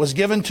was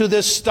given to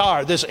this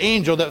star, this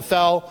angel that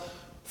fell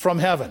from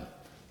heaven.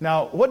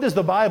 Now, what does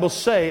the Bible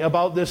say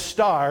about this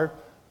star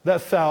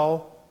that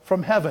fell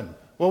from heaven?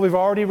 Well, we've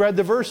already read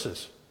the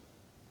verses.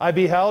 I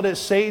beheld it,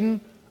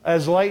 Satan,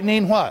 as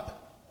lightning, what?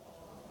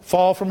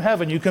 Fall from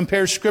heaven. You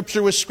compare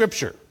Scripture with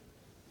Scripture.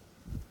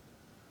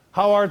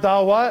 How art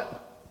thou what?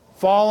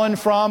 Fallen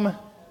from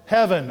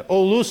heaven,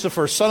 O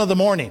Lucifer, son of the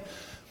morning.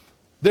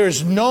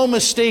 There's no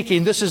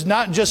mistaking, this is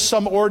not just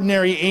some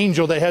ordinary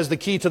angel that has the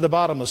key to the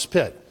bottomless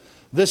pit.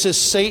 This is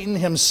Satan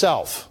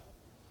himself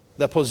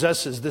that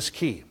possesses this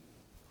key.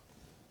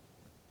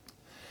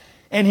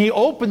 And he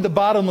opened the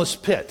bottomless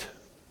pit,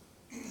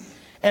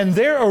 and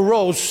there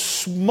arose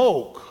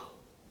smoke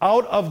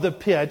out of the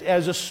pit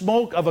as a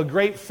smoke of a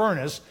great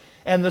furnace,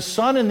 and the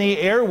sun and the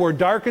air were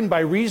darkened by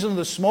reason of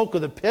the smoke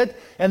of the pit,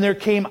 and there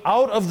came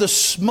out of the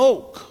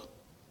smoke.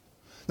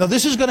 Now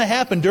this is going to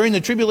happen during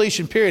the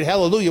tribulation period.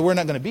 Hallelujah, we're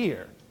not going to be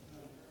here.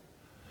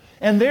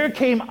 And there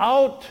came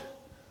out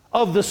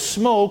of the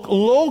smoke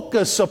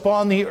locusts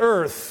upon the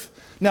earth.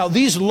 Now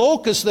these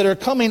locusts that are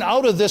coming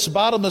out of this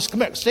bottomless,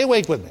 come here, stay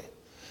awake with me.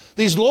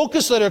 These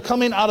locusts that are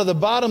coming out of the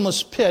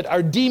bottomless pit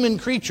are demon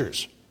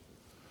creatures,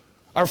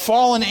 are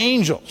fallen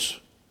angels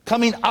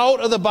coming out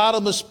of the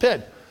bottomless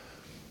pit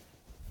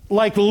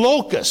like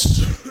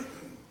locusts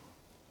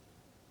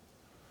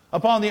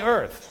upon the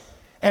earth.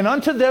 And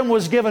unto them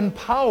was given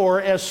power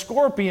as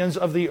scorpions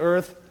of the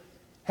earth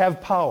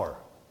have power.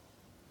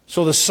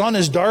 So the sun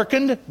is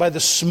darkened by the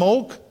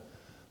smoke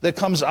that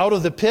comes out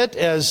of the pit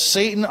as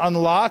Satan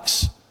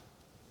unlocks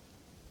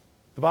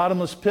the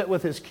bottomless pit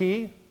with his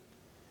key.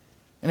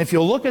 And if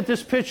you look at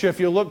this picture, if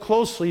you look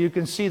closely, you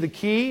can see the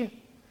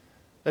key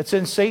that's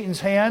in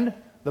Satan's hand.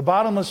 The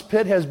bottomless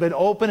pit has been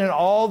opened, and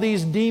all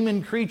these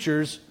demon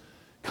creatures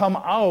come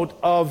out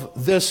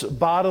of this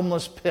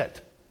bottomless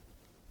pit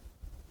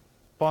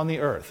upon the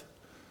earth.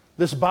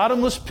 This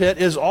bottomless pit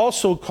is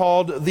also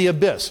called the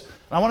abyss.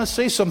 And I want to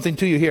say something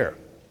to you here.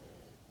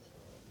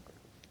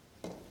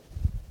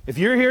 If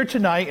you're here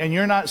tonight and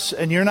you're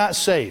not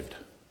saved,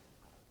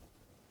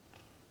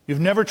 you've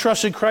never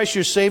trusted Christ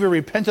your Savior,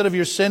 repented of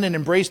your sin, and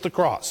embraced the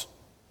cross.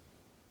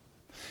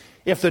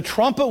 If the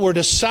trumpet were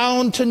to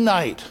sound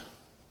tonight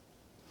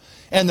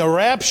and the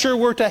rapture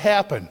were to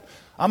happen,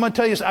 I'm going to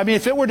tell you,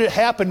 if it were to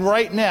happen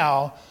right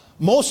now,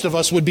 most of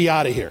us would be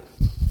out of here.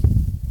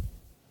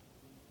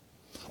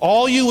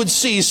 All you would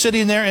see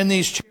sitting there in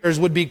these chairs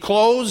would be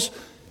clothes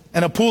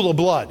and a pool of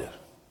blood.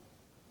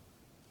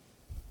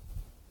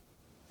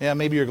 Yeah,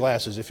 maybe your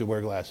glasses if you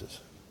wear glasses.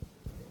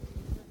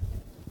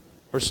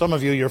 For some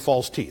of you, your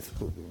false teeth.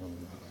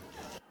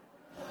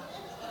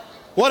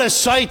 What a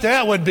sight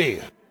that would be.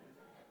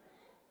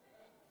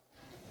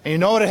 And you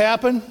know what would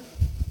happen?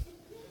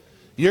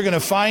 You're going to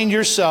find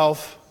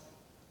yourself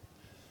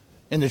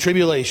in the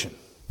tribulation.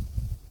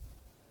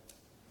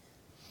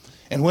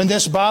 And when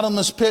this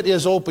bottomless pit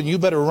is open, you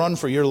better run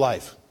for your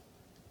life.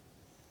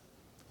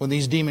 When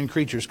these demon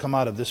creatures come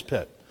out of this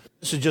pit.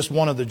 This is just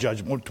one of the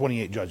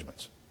 28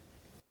 judgments.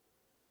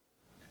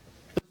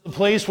 This is the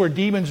place where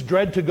demons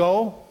dread to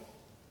go.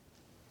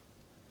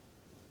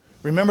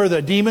 Remember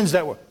the demons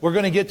that we're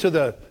going to get to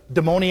the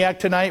demoniac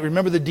tonight.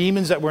 Remember the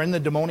demons that were in the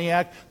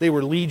demoniac? They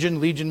were legion.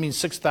 Legion means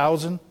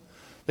 6,000.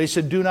 They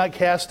said, do not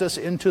cast us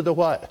into the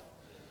what?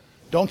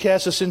 Don't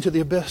cast us into the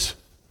abyss.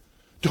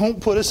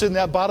 Don't put us in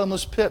that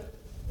bottomless pit.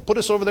 Put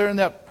us over there in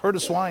that herd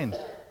of swine.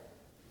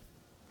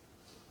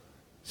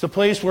 It's a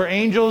place where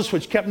angels,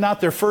 which kept not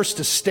their first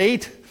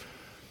estate.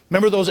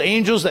 Remember those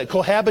angels that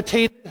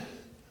cohabitated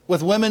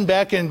with women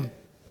back in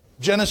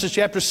Genesis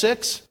chapter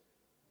 6?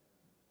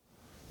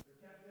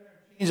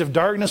 Of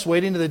darkness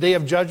waiting to the day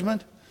of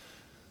judgment.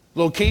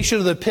 Location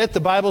of the pit, the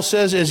Bible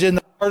says, is in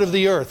the heart of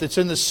the earth. It's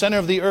in the center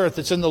of the earth.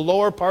 It's in the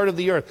lower part of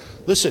the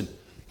earth. Listen,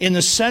 in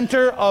the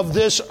center of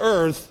this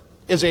earth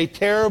is a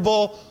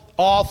terrible,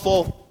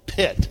 awful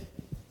pit.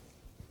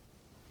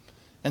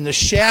 And the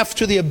shaft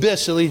to the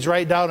abyss leads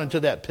right down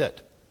into that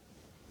pit.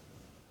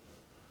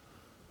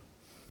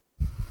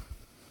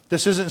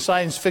 This isn't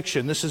science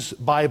fiction. This is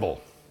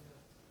Bible.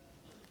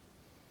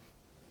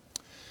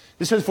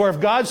 It says, for if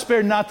God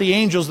spared not the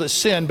angels that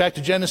sinned, back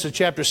to Genesis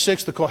chapter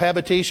 6, the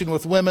cohabitation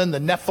with women, the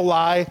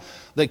Nephilim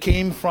that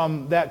came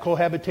from that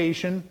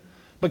cohabitation,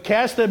 but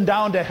cast them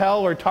down to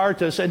hell or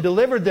Tartarus and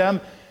delivered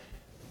them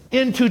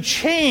into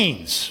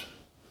chains.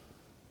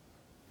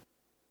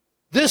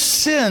 This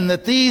sin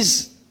that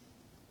these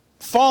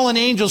fallen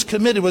angels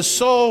committed was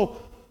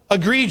so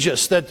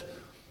egregious that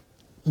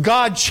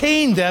God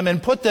chained them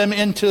and put them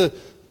into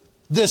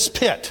this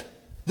pit,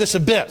 this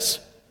abyss.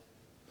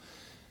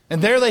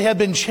 And there they have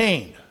been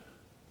chained.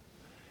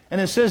 And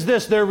it says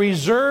this, they're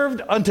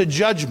reserved unto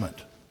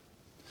judgment.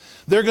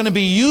 They're going to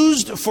be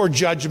used for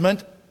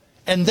judgment,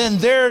 and then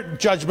their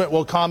judgment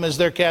will come as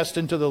they're cast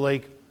into the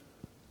lake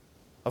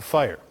of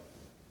fire.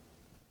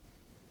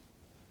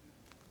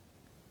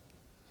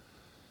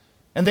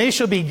 And they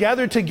shall be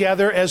gathered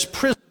together as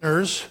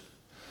prisoners.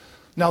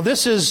 Now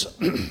this is,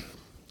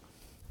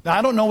 now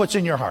I don't know what's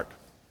in your heart.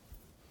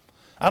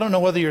 I don't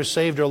know whether you're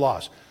saved or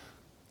lost.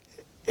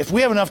 If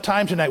we have enough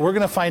time tonight, we're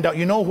going to find out,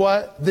 you know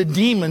what? The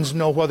demons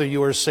know whether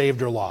you are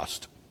saved or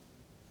lost.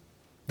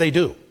 They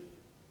do.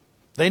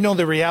 They know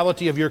the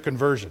reality of your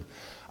conversion.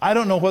 I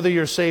don't know whether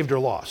you're saved or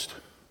lost.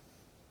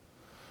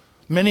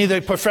 Many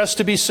that profess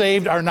to be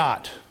saved are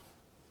not.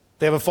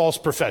 They have a false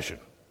profession.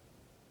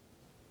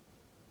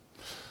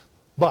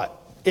 But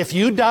if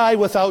you die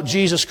without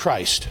Jesus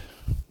Christ,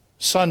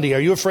 Sunday, are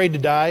you afraid to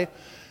die?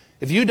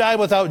 If you die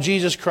without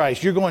Jesus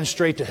Christ, you're going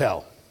straight to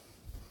hell.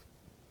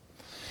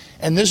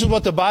 And this is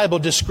what the Bible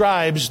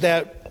describes,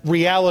 that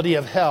reality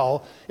of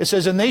hell. It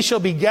says, and they shall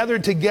be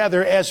gathered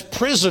together as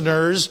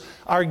prisoners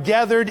are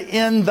gathered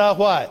in the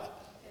what?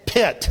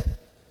 Pit.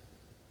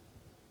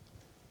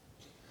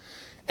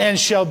 And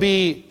shall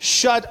be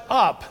shut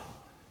up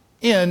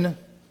in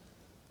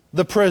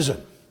the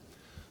prison.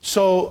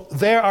 So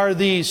there are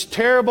these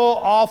terrible,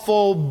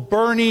 awful,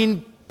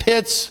 burning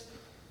pits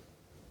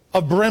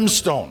of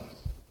brimstone.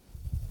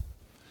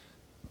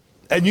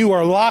 And you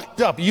are locked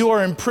up. You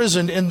are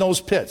imprisoned in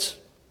those pits.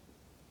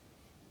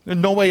 There's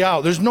no way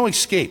out. There's no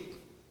escape.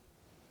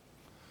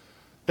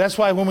 That's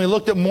why when we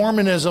looked at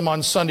Mormonism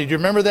on Sunday, do you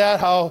remember that?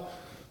 How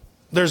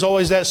there's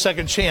always that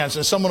second chance.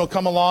 And someone will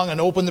come along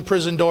and open the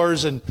prison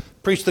doors and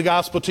preach the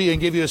gospel to you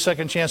and give you a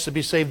second chance to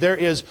be saved. There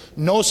is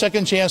no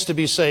second chance to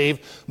be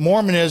saved.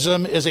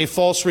 Mormonism is a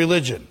false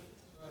religion.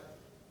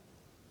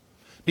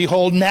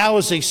 Behold, now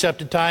is the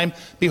accepted time.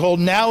 Behold,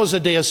 now is the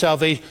day of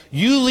salvation.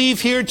 You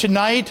leave here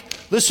tonight.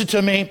 Listen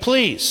to me,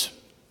 please.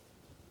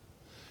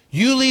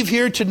 You leave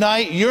here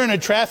tonight. You're in a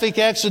traffic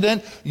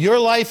accident. Your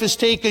life is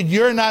taken.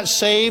 You're not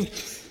saved.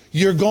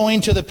 You're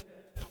going to the pit.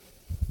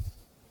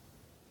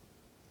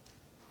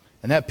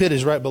 And that pit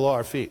is right below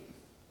our feet.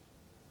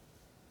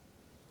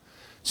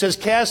 It says,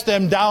 cast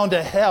them down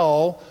to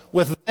hell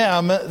with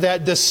them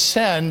that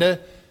descend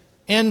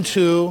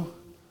into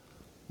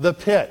the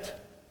pit.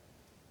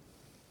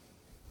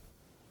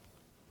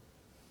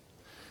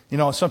 You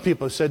know, some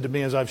people have said to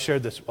me as I've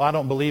shared this, well, I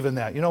don't believe in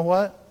that. You know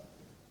what?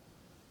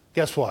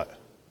 Guess what?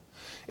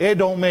 It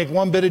don't make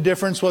one bit of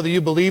difference whether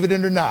you believe in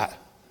it or not.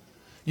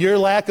 Your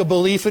lack of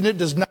belief in it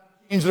does not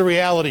change the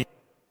reality.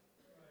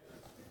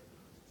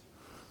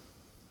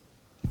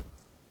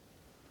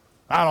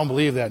 I don't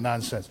believe that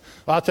nonsense.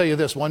 Well, I'll tell you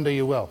this, one day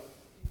you will.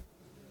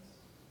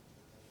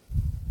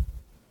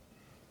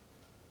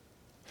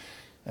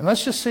 And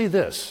let's just say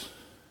this.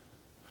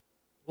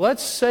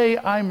 Let's say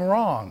I'm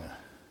wrong.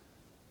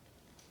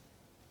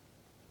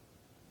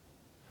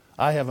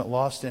 I haven't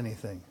lost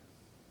anything.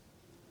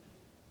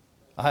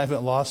 I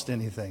haven't lost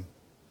anything.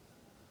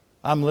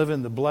 I'm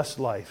living the blessed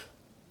life.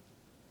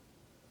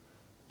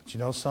 But you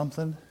know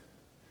something?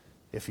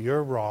 If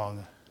you're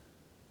wrong,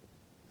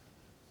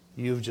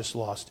 you've just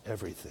lost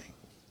everything.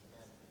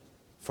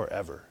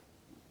 Forever.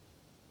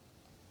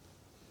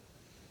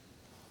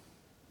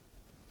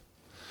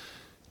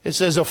 It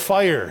says, a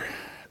fire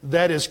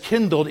that is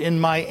kindled in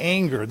my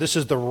anger. This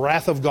is the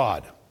wrath of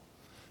God.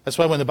 That's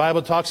why when the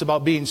Bible talks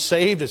about being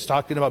saved, it's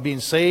talking about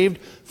being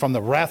saved from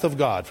the wrath of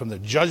God, from the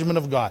judgment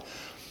of God.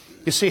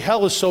 You see,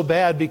 hell is so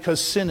bad because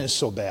sin is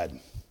so bad.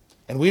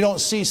 And we don't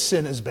see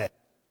sin as bad.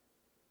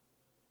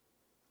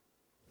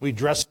 We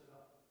dress it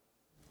up.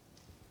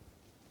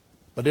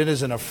 But it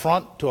is an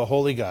affront to a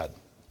holy God.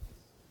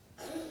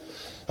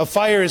 A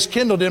fire is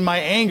kindled in my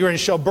anger and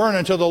shall burn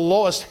until the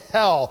lowest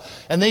hell,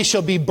 and they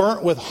shall be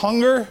burnt with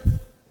hunger.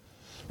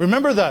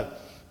 Remember the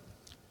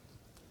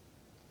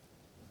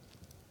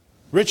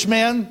rich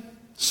man,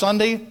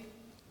 Sunday?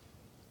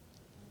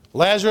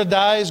 Lazarus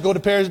dies, go to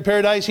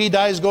paradise. He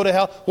dies, go to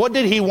hell. What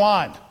did he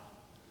want?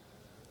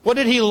 What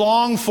did he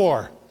long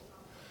for?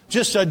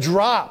 Just a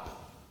drop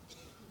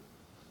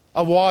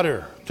of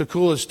water to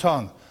cool his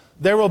tongue.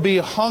 There will be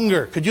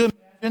hunger. Could you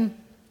imagine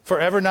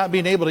forever not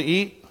being able to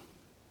eat?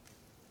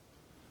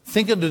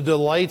 Think of the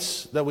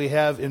delights that we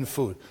have in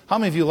food. How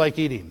many of you like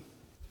eating?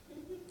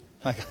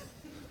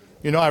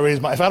 You know,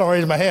 if I don't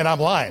raise my hand, I'm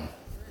lying.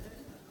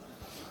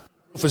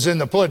 Proof is in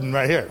the pudding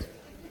right here.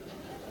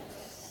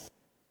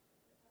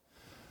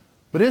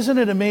 But isn't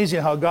it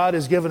amazing how God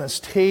has given us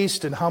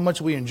taste and how much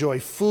we enjoy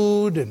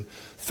food and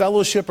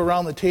fellowship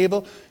around the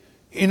table?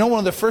 You know, one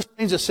of the first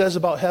things it says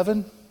about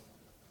heaven?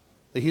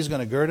 That he's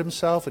going to gird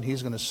himself and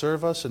he's going to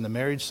serve us in the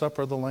marriage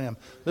supper of the Lamb.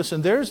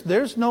 Listen,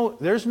 there's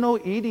no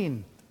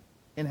eating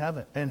in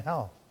heaven, in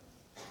hell.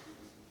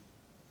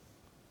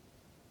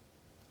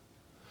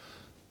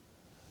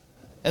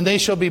 And they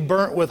shall be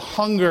burnt with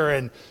hunger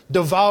and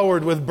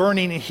devoured with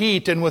burning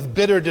heat and with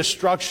bitter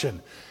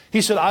destruction.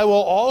 He said, I will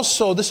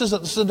also, this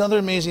is another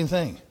amazing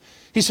thing.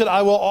 He said,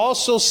 I will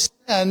also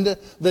send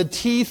the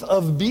teeth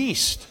of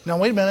beast. Now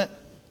wait a minute.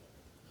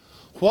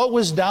 What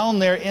was down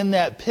there in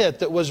that pit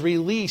that was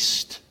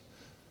released?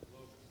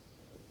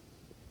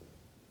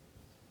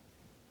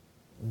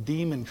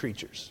 Demon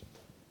creatures,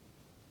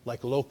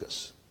 like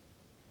locusts.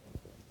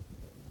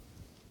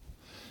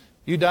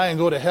 You die and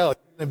go to hell,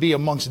 you're going to be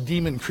amongst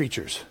demon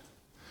creatures.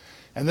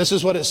 And this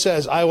is what it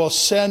says, I will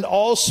send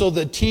also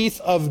the teeth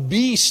of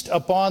beast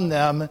upon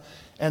them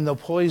and the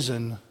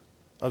poison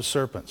of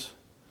serpents.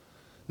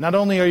 Not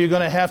only are you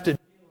going to have to deal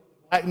with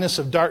the blackness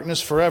of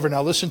darkness forever.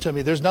 Now listen to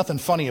me, there's nothing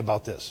funny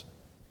about this.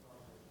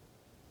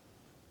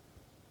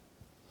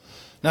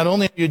 Not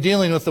only are you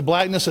dealing with the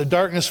blackness of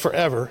darkness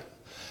forever,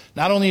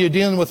 not only are you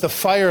dealing with the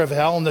fire of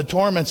hell and the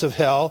torments of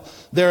hell,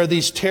 there are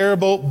these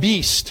terrible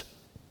beasts.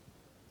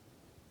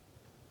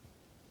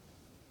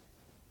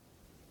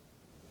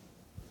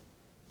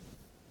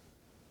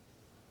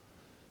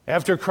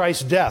 After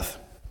Christ's death,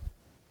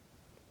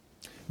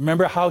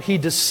 remember how he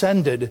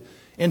descended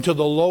into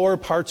the lower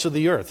parts of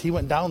the earth. He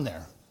went down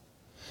there.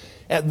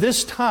 At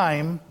this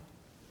time,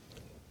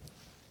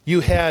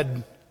 you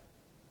had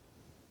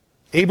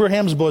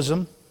Abraham's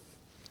bosom,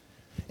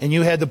 and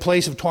you had the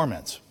place of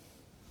torments.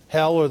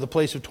 Hell, or the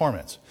place of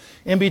torments.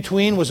 In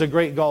between was a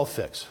great gulf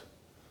fix.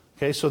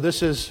 Okay, so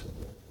this is,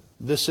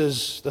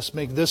 let's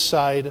make this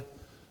side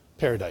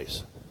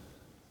paradise.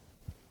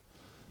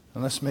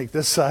 And let's make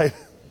this side,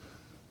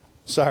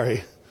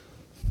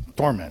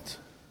 torment.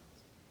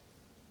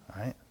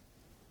 All right?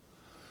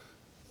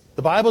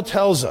 The Bible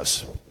tells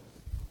us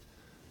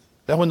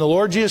that when the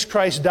Lord Jesus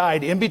Christ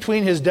died, in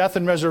between his death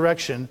and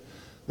resurrection,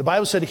 the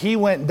Bible said he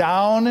went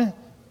down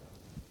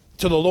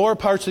to the lower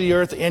parts of the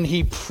earth and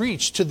he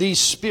preached to these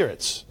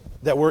spirits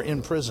that were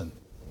in prison.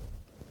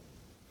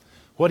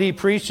 What he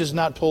preached is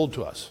not told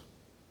to us.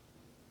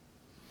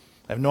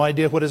 I have no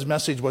idea what his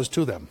message was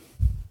to them.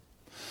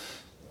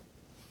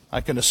 I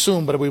can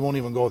assume, but we won't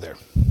even go there,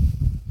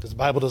 because the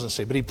Bible doesn't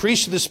say. But he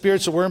preached to the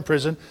spirits that were in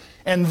prison,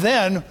 and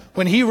then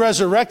when he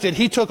resurrected,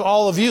 he took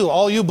all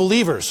you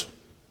believers,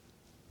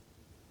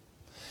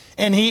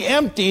 and he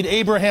emptied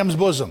Abraham's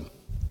bosom.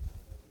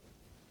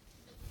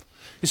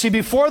 You see,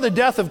 before the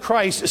death of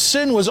Christ,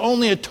 sin was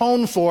only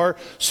atoned for,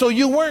 so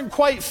you weren't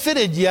quite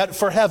fitted yet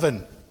for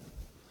heaven.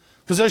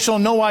 Because there shall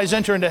no wise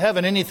enter into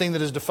heaven anything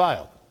that is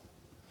defiled.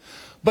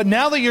 But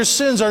now that your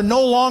sins are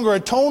no longer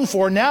atoned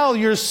for, now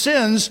your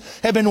sins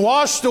have been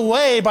washed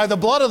away by the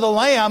blood of the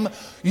Lamb,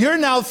 you're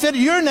now fit,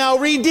 you're now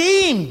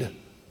redeemed.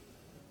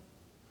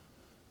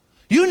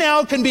 You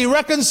now can be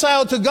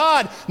reconciled to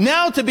God.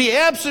 Now to be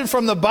absent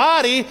from the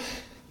body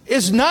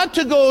is not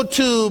to go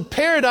to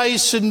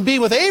paradise and be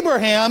with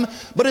Abraham,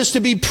 but is to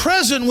be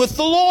present with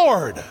the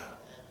Lord.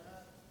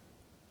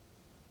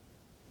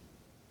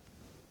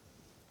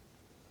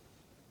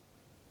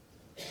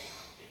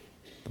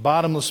 The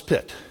bottomless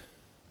pit.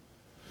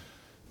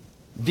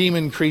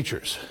 Demon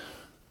creatures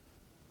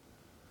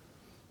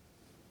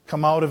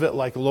come out of it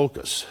like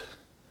locusts.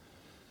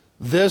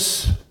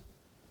 This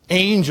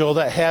angel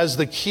that has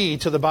the key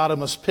to the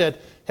bottomless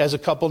pit has a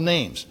couple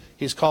names.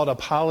 He's called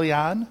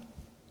Apollyon,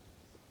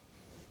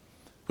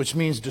 which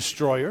means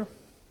destroyer.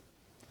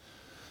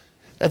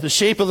 At the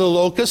shape of the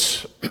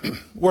locusts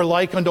were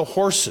like unto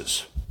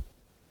horses.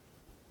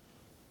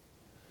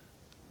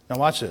 Now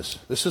watch this.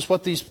 This is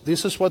what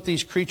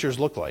these creatures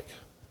look like.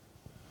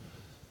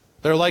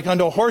 They're like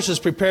unto horses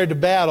prepared to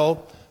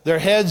battle. Their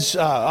heads,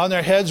 on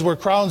their heads were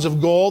crowns of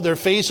gold. Their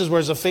faces were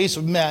as the face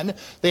of men.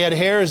 They had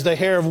hair as the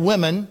hair of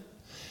women.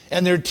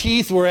 And their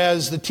teeth were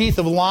as the teeth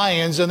of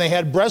lions. And they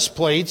had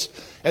breastplates,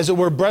 as it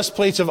were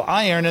breastplates of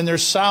iron. And their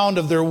sound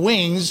of their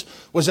wings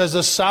was as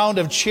the sound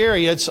of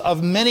chariots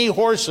of many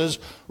horses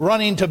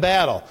running to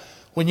battle.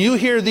 When you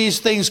hear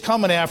these things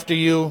coming after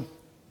you,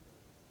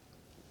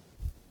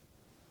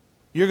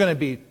 you're going to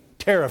be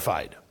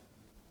terrified.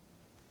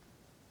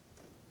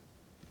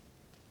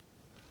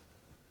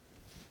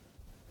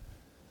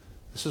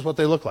 This is what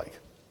they look like.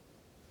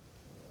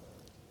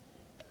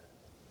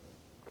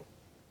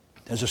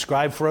 As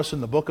described for us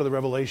in the book of the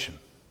Revelation.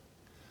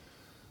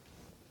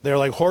 They're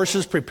like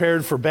horses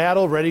prepared for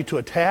battle, ready to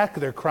attack.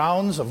 Their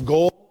crowns of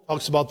gold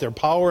talks about their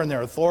power and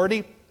their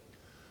authority.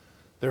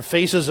 Their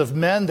faces of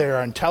men, they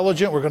are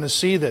intelligent. We're going to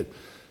see that,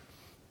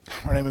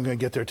 we're not even going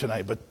to get there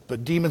tonight,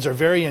 but demons are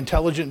very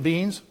intelligent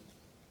beings.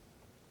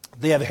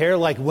 They have hair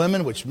like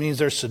women, which means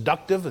they're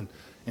seductive and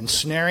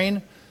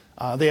ensnaring.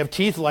 They have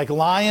teeth like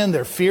lion.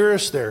 They're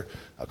fierce. They're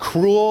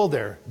cruel.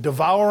 They're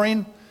devouring.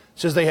 It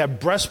says they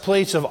have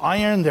breastplates of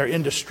iron. They're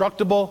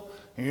indestructible.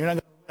 And you're not going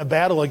to win a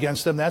battle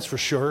against them, that's for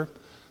sure.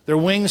 Their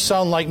wings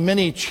sound like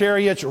many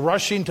chariots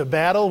rushing to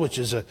battle, which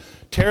is a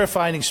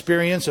terrifying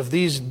experience if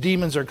these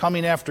demons are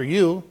coming after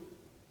you.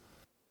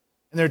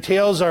 And their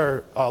tails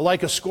are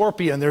like a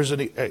scorpion. There's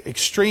an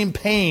extreme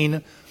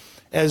pain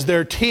as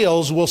their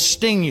tails will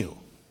sting you.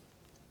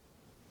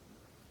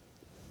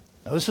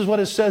 Now this is what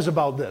it says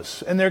about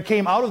this. And there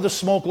came out of the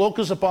smoke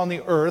locusts upon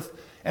the earth,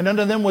 and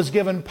unto them was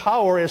given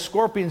power, as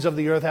scorpions of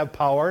the earth have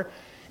power.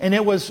 And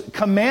it was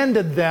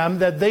commanded them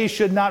that they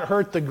should not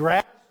hurt the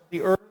grass of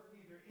the earth,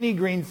 neither any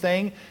green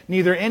thing,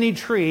 neither any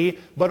tree,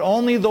 but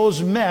only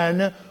those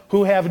men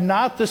who have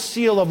not the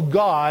seal of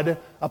God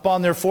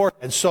upon their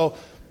foreheads. So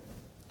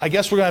I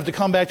guess we're going to have to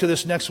come back to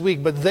this next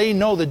week, but they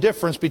know the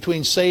difference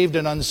between saved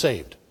and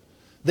unsaved.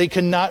 They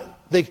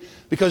cannot,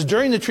 because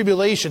during the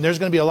tribulation, there's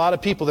going to be a lot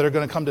of people that are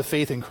going to come to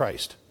faith in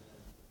Christ.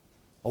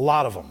 A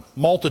lot of them.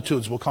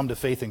 Multitudes will come to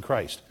faith in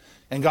Christ.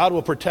 And God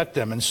will protect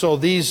them. And so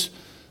these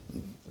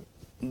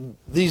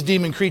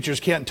demon creatures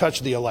can't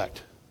touch the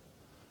elect.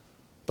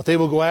 But they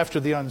will go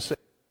after the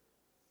unsaved.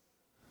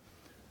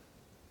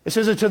 It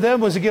says that to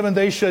them was given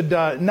they should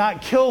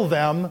not kill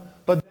them,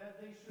 but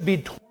that they should be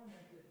tormented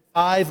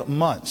 5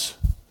 months.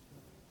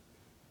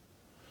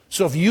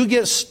 So if you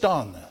get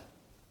stung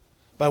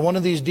by one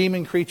of these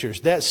demon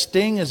creatures, that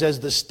sting is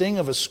as the sting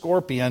of a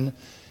scorpion,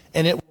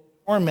 and it will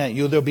torment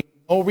you. There'll be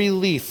no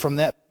relief from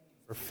that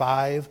for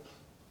 5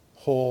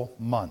 whole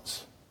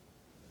months.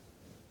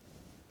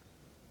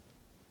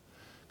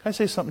 Can I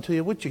say something to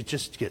you? Would you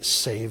just get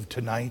saved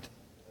tonight?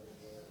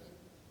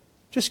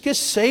 Just get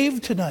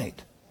saved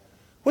tonight.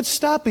 What's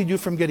stopping you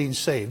from getting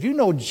saved? You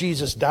know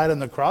Jesus died on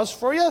the cross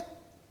for you.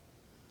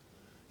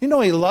 You know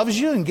He loves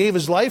you and gave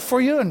His life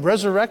for you and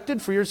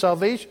resurrected for your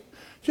salvation.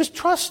 Just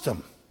trust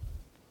Him.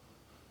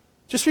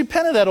 Just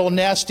repent of that old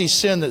nasty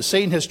sin that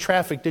Satan has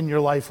trafficked in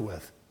your life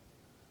with.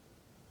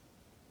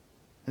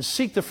 And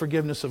seek the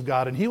forgiveness of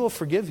God, and He will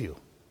forgive you.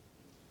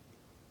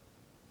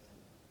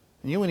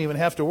 And you wouldn't even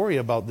have to worry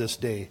about this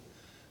day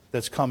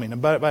that's coming.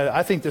 But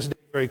I think this day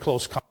is very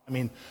close. I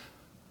mean,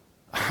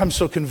 I'm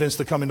so convinced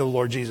the coming of the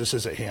Lord Jesus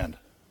is at hand.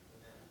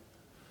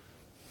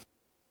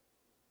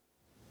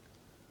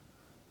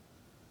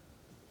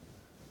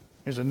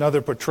 Here's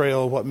another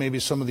portrayal of what maybe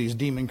some of these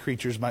demon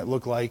creatures might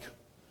look like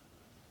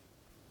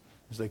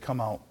as they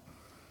come out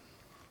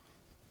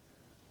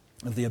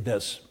of the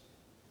abyss.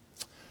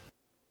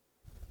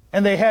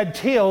 And they had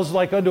tails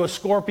like unto a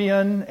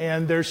scorpion,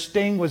 and their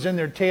sting was in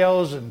their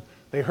tails, and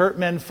they hurt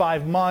men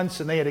 5 months,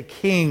 and they had a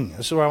king.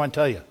 This is what I want to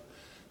tell you.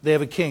 They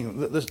have a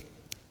king.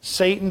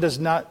 Satan does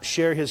not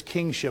share his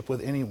kingship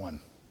with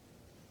anyone.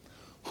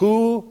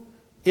 Who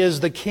is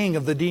the king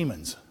of the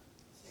demons?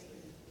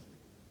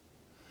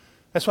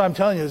 That's why I'm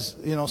telling you, is,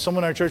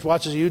 someone in our church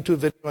watches a YouTube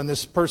video and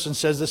this person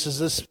says this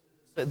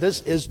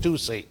is to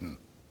Satan.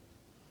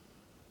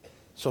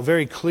 So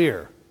very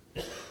clear.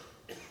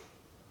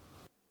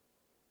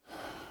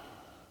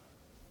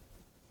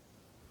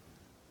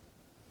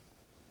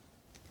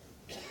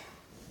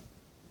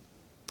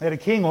 They had a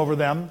king over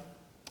them,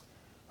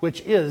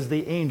 which is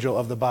the angel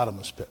of the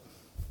bottomless pit.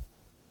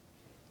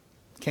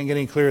 Can't get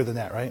any clearer than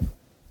that, right?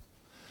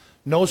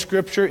 No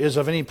scripture is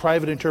of any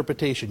private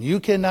interpretation. You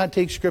cannot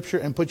take scripture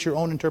and put your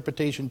own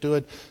interpretation to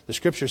it. The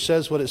scripture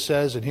says what it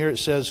says, and here it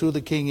says who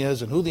the king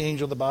is and who the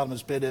angel of the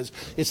bottomless pit is.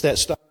 It's that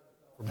star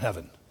from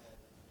heaven.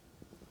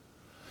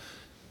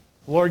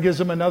 The Lord gives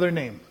him another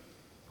name.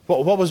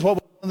 What was one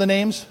of the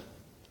names?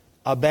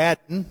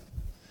 Abaddon.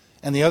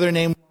 And the other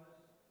name,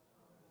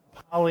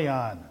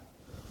 Apollyon.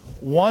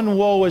 One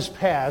woe is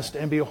past,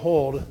 and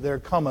behold, there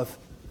cometh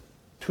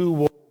 2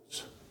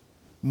 woes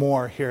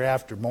more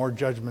hereafter. More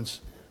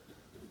judgments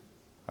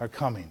are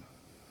coming.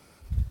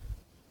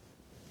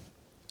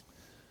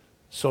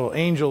 So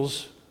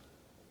angels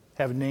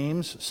have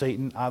names.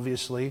 Satan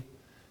obviously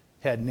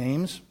had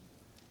names.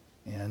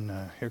 And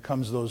here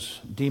comes those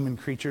demon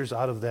creatures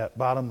out of that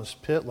bottomless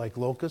pit like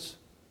locusts.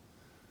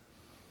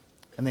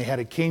 And they had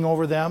a king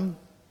over them,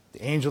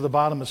 the angel of the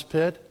bottomless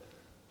pit,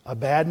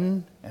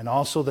 Abaddon, and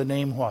also the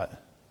name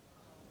what?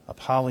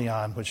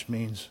 Apollyon, which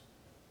means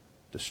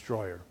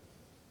destroyer.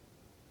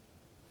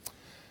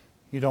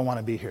 You don't want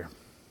to be here.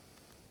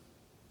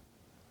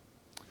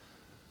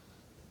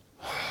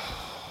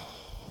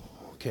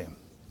 Okay.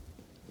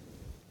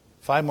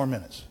 5 more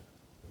minutes.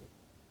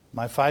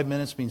 My 5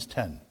 minutes means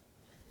 10.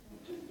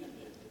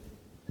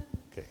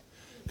 Okay.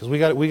 Because we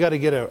got to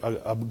get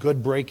a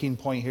good breaking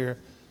point here.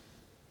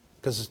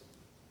 Because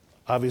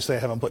obviously I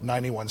haven't put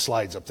 91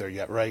 slides up there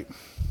yet, right?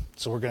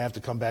 So we're going to have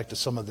to come back to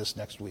some of this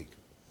next week.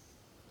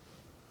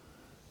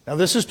 Now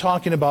this is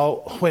talking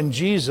about when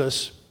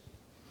Jesus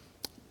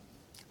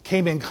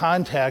came in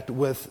contact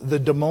with the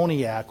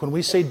demoniac. When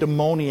we say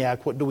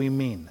demoniac, what do we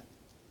mean?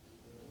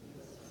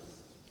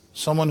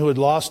 Someone who had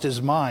lost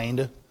his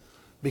mind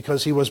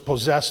because he was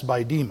possessed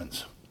by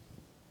demons.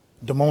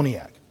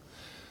 Demoniac.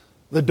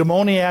 The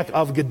demoniac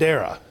of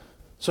Gadara.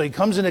 So he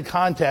comes into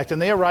contact,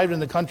 and they arrived in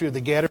the country of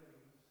the Gadarenes,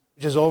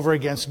 which is over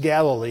against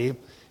Galilee.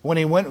 When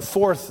he went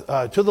forth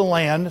to the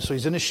land, so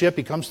he's in a ship,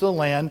 he comes to the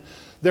land,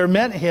 there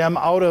met him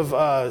out of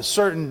a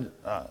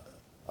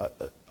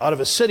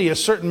city, a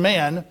certain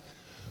man,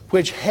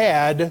 which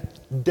had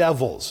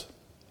devils.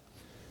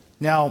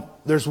 Now,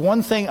 there's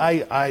one thing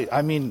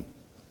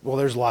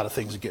there's a lot of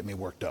things that get me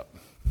worked up.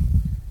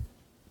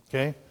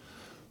 Okay?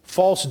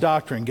 False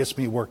doctrine gets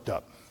me worked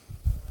up.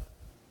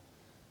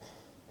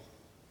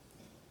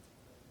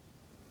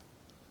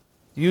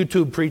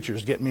 YouTube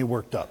preachers get me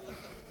worked up.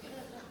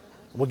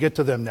 We'll get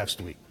to them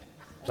next week.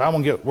 So I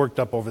won't get worked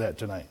up over that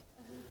tonight.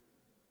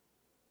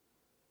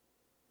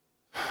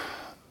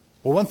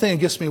 Well, one thing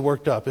that gets me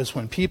worked up is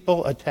when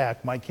people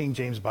attack my King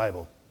James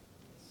Bible.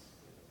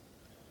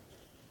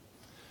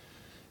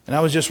 And I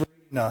was just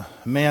reading a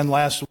man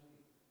last week.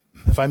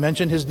 If I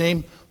mentioned his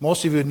name,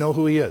 most of you would know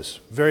who he is.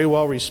 Very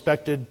well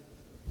respected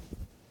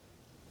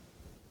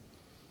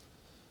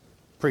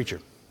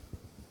preacher.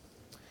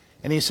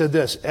 And he said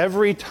this: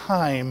 every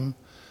time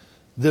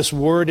this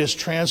word is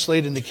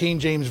translated in the King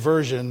James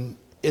Version,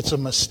 it's a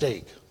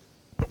mistake.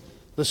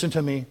 Listen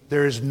to me.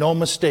 There is no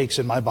mistakes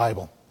in my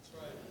Bible.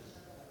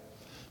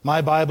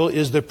 My Bible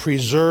is the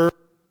preserved,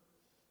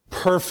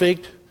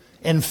 perfect,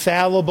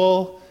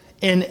 infallible,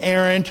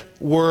 inerrant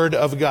Word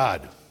of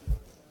God.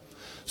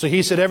 So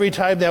he said every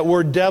time that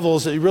word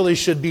devils, it really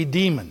should be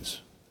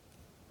demons.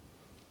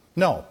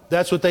 No,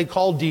 that's what they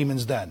called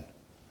demons then.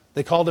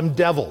 They called them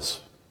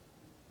devils.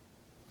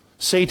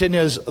 Satan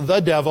is the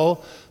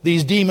devil.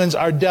 These demons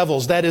are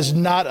devils. That is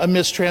not a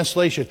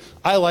mistranslation.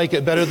 I like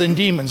it better than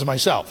demons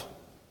myself.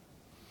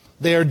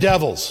 They are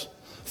devils,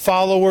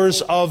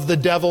 followers of the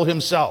devil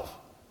himself.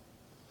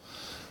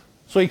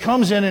 So he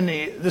comes in and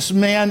this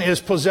man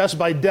is possessed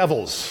by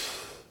devils.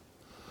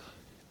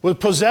 Was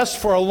possessed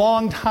for a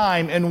long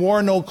time and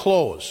wore no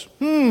clothes.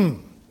 Is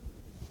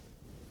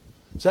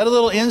that a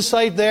little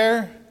insight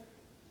there?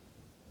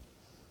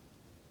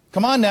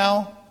 Come on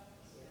now.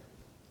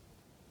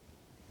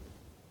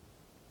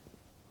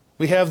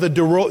 We have the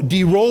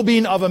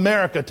derobing of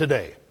America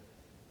today.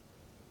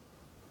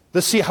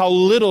 Let's see how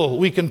little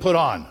we can put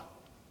on.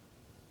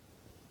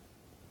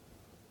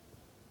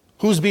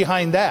 Who's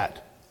behind that?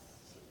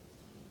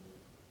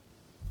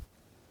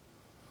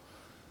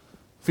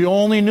 If you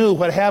only knew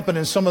what happened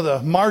in some of the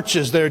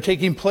marches that are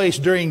taking place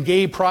during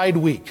Gay Pride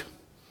Week.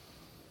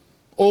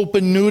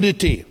 Open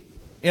nudity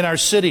in our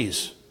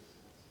cities.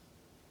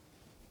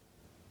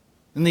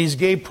 In these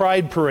gay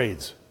pride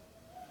parades.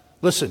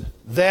 Listen,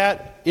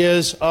 that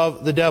is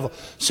of the devil.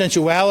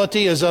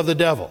 Sensuality is of the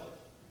devil.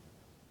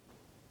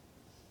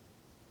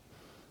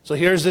 So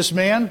here's this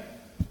man.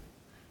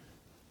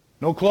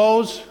 No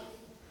clothes.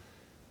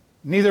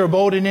 Neither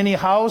abode in any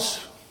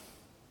house.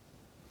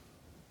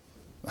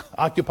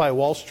 Occupy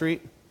Wall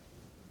Street.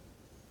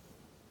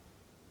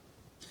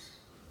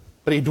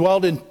 But he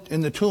dwelled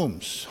in the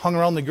tombs, hung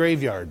around the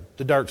graveyard,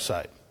 the dark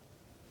side.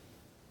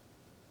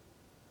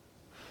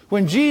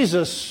 When he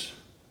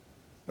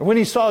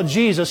saw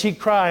Jesus, he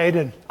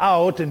cried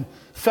out and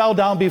fell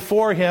down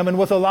before him and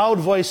with a loud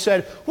voice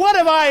said, "What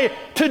have I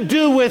to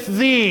do with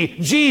thee,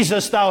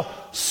 Jesus, thou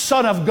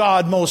Son of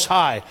God Most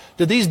High?"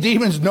 Did these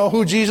demons know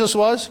who Jesus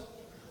was?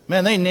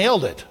 Man, they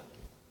nailed it.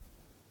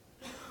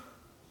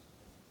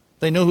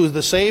 They know who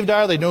the saved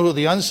are. They know who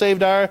the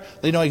unsaved are.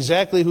 They know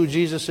exactly who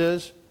Jesus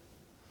is.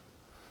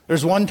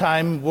 There's one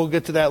time, we'll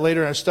get to that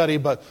later in our study,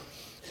 but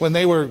when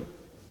they were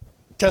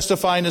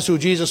testifying as who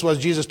Jesus was,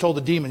 Jesus told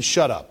the demons,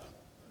 "Shut up.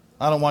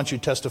 I don't want you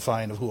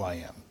testifying of who I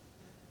am.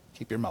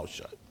 Keep your mouth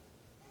shut."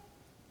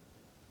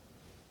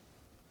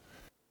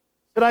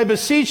 "But I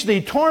beseech thee,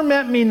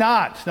 torment me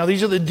not." Now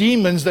these are the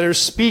demons that are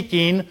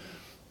speaking.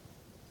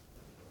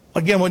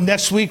 Again,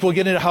 next week we'll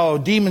get into how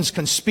demons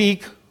can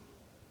speak.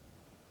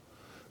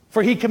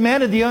 "For he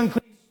commanded the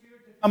unclean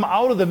spirit to come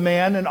out of the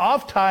man, and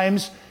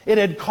oftentimes it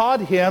had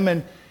caught him,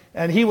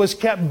 and he was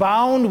kept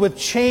bound with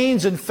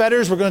chains and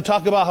fetters." We're going to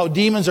talk about how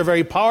demons are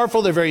very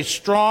powerful, they're very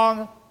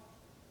strong.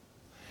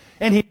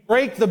 "And he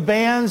brake the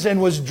bands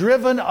and was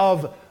driven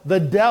of the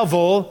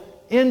devil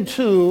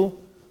into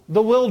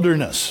the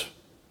wilderness."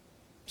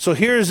 So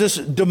here's this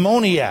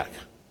demoniac.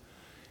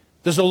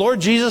 Does the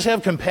Lord Jesus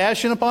have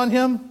compassion upon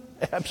him?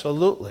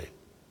 Absolutely.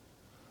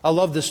 I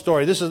love this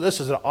story. This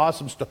is an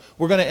awesome story.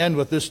 We're going to end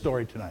with this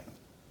story tonight.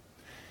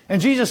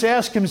 "And Jesus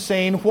asked him,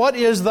 saying, What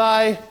is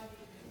thy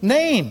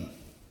name?"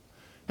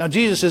 Now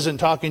Jesus isn't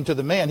talking to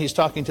the man. He's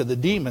talking to the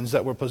demons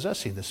that were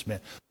possessing this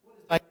man. "What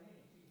is thy name?"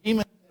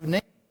 Demons have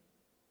names.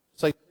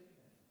 It's like,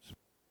 he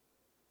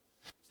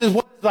says,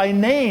 "What is thy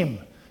name?"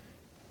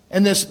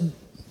 And this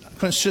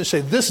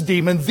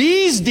demon,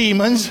 these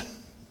demons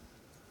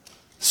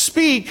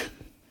speak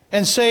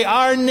and say,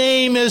 "Our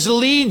name is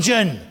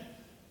Legion."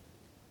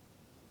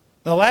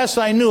 Now, last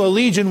I knew, a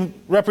legion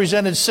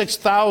represented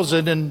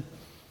 6,000 in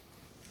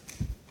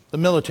the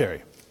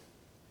military.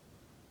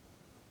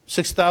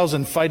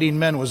 6,000 fighting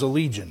men was a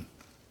legion,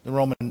 the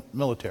Roman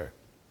military.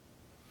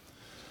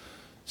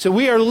 So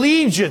we are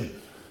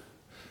legion.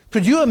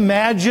 Could you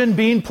imagine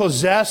being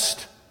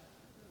possessed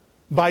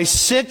by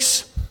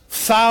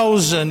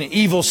 6,000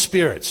 evil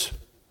spirits?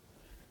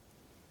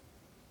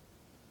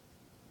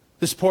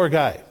 This poor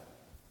guy.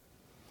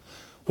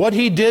 What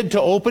he did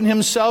to open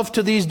himself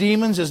to these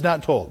demons is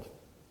not told.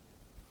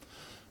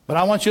 But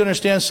I want you to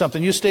understand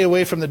something. You stay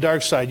away from the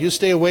dark side. You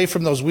stay away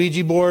from those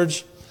Ouija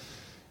boards.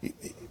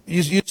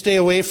 You stay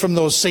away from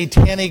those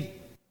satanic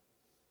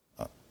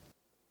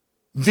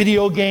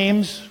video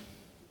games.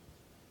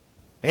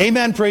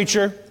 Amen,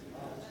 preacher.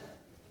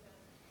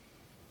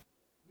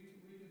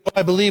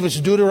 I believe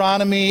it's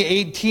Deuteronomy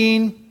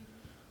 18,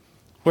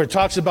 where it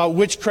talks about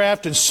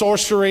witchcraft and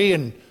sorcery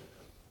and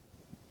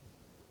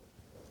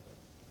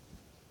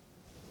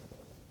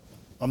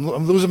I'm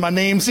losing my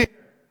names here.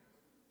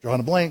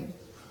 Drawing a blank.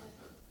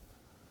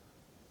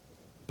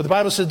 But the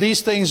Bible says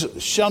these things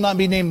shall not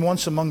be named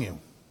once among you.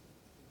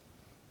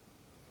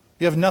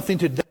 You have nothing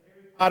to do.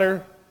 Harry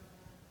Potter.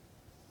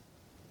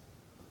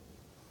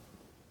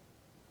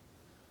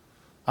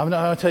 I'm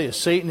going to tell you,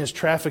 Satan is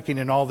trafficking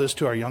in all this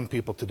to our young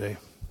people today.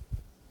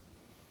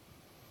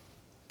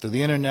 Through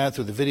the internet,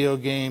 through the video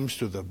games,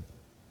 through the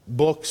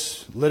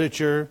books,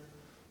 literature,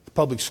 the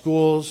public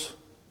schools.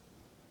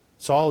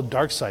 It's all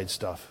dark side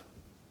stuff.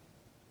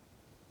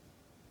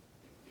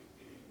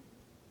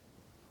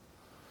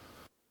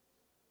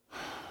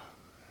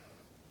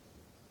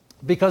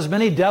 because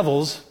many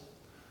devils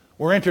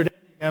were entered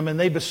into him, and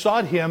they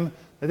besought him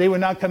that they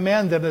would not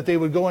command them that they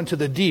would go into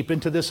the deep,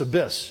 into this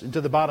abyss,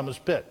 into the bottomless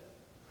pit.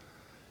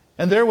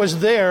 And there was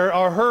there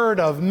a herd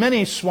of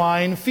many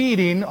swine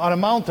feeding on a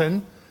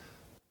mountain,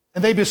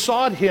 and they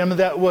besought him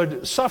that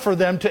would suffer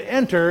them to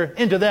enter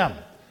into them.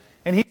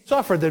 And he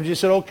suffered them. He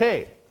said,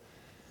 okay.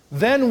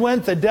 Then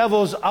went the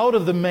devils out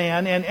of the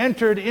man and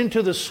entered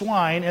into the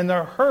swine, and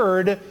the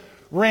herd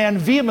ran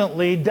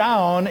vehemently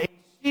down a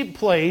steep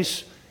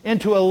place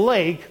into a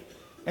lake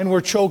and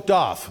were choked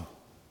off.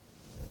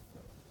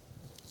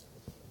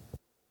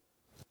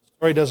 The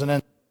story doesn't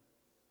end.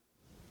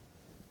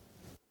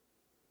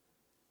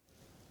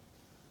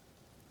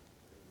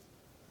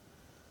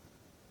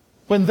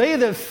 When they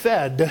that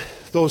fed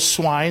those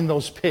swine,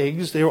 those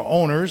pigs, they were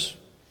owners,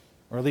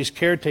 or at least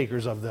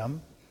caretakers of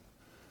them.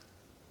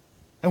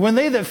 And when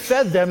they that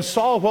fed them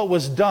saw what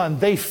was done,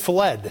 they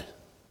fled,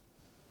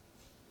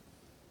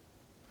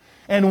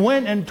 and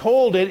went and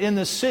told it in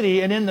the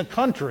city and in the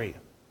country.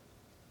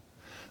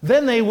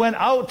 Then they went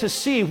out to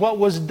see what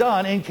was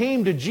done, and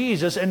came to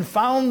Jesus, and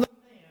found the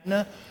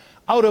man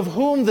out of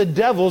whom the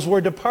devils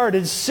were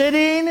departed,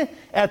 sitting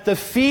at the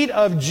feet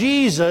of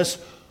Jesus,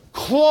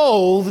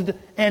 clothed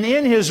and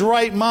in his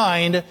right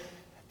mind,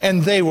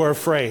 and they were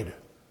afraid.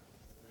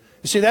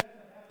 You see,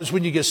 that is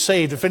when you get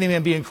saved. If any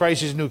man be in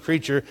Christ, he's a new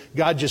creature.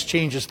 God just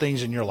changes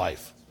things in your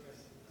life.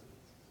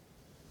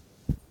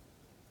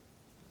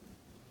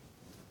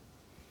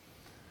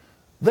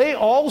 They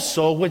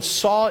also, which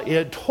saw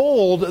it,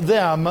 told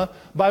them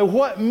by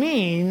what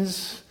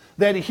means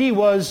that he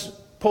was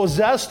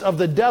possessed of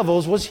the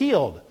devils was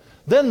healed.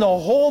 Then the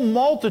whole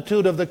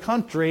multitude of the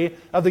country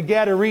of the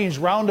Gadarenes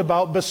round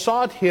about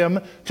besought him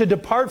to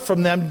depart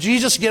from them.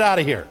 Jesus, get out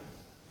of here.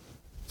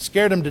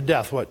 Scared him to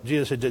death, what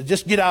Jesus said.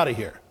 Just get out of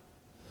here.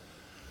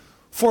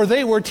 For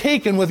they were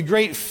taken with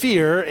great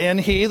fear, and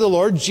he, the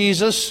Lord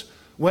Jesus,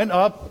 went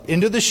up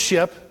into the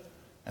ship.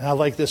 And I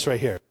like this right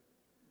here.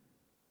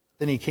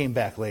 Then he came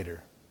back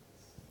later.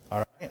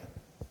 All right?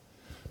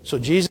 So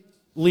Jesus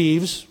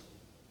leaves.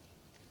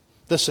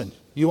 Listen,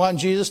 you want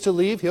Jesus to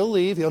leave? He'll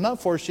leave. He'll not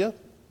force you.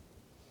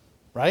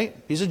 Right?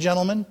 He's a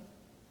gentleman.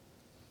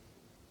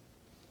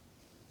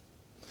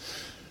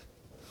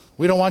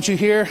 We don't want you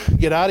here.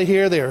 Get out of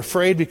here. They are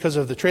afraid because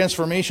of the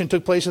transformation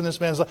took place in this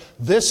man's life.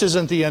 This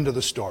isn't the end of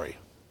the story.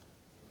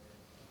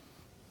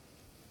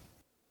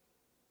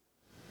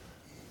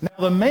 Now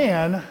the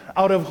man,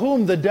 out of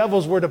whom the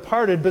devils were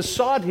departed,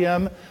 besought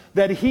him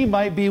that he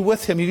might be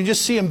with him. You can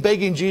just see him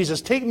begging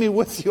Jesus, take me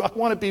with you. I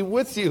want to be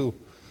with you.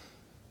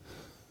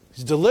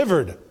 He's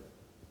delivered.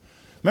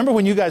 Remember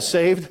when you got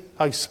saved?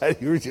 How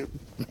excited you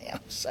were? Man,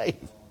 I'm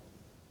saved.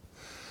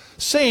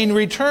 Saying,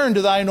 return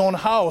to thine own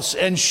house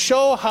and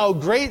show how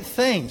great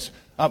things,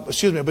 but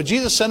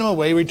Jesus sent him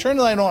away, return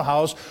to thine own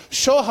house,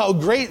 show how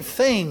great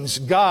things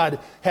God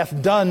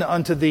hath done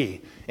unto thee.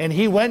 And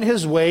he went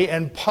his way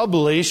and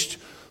published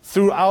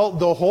throughout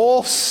the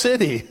whole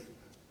city.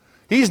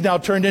 He's now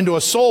turned into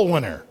a soul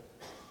winner.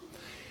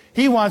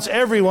 He wants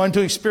everyone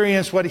to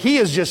experience what he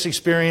has just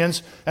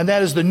experienced, and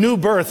that is the new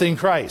birth in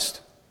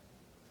Christ.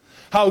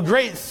 How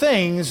great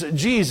things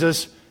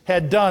Jesus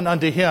had done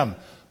unto him.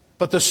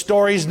 But the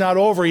story's not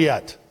over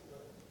yet.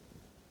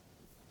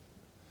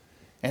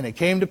 And it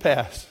came to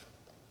pass.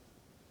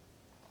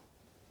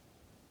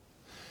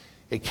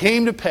 It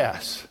came to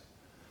pass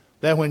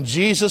that when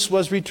Jesus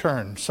was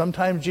returned,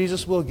 sometimes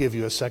Jesus will give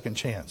you a second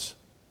chance.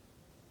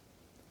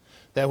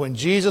 That when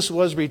Jesus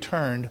was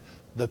returned,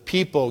 the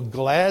people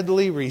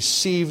gladly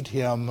received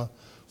him,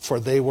 for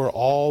they were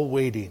all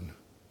waiting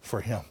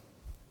for him.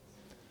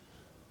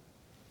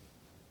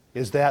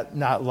 Is that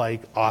not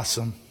like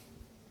awesome?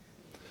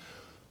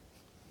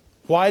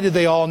 Why did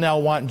they all now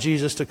want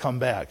Jesus to come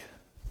back?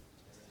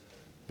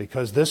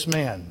 Because this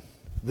man,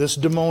 this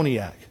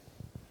demoniac,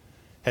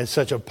 had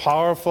such a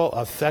powerful,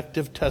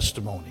 effective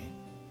testimony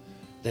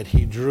that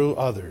he drew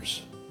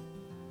others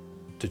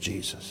to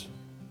Jesus.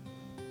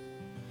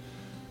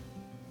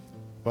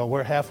 Well,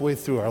 we're halfway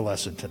through our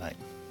lesson tonight.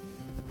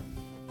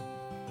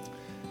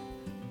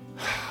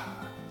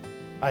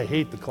 I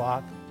hate the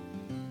clock.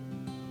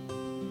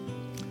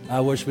 I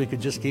wish we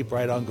could just keep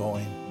right on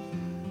going.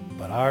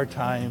 But our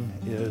time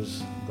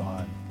is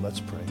gone. Let's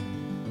pray.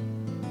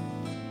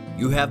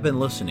 You have been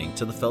listening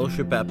to the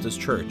Fellowship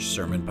Baptist Church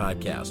Sermon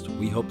Podcast.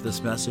 We hope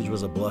this message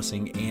was a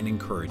blessing and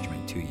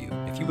encouragement to you.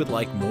 If you would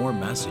like more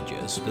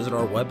messages, visit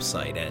our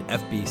website at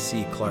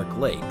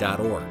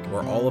fbcclarklake.org,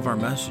 where all of our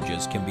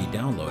messages can be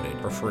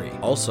downloaded for free.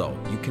 Also,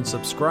 you can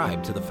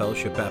subscribe to the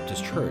Fellowship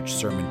Baptist Church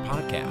Sermon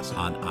Podcast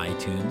on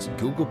iTunes,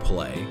 Google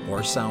Play, or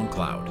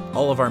SoundCloud.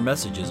 All of our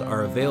messages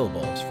are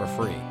available for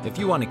free. If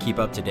you want to keep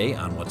up to date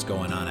on what's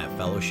going on at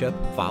Fellowship,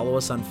 follow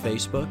us on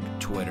Facebook,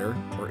 Twitter,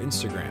 or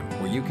Instagram,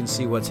 where you can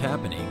see what's happening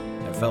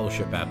at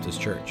Fellowship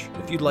Baptist Church.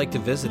 If you'd like to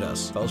visit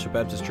us, Fellowship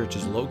Baptist Church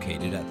is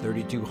located at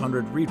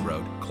 3200 Reed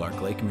Road, Clark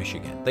Lake,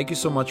 Michigan. Thank you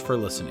so much for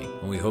listening,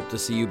 and we hope to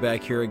see you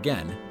back here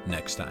again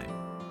next time.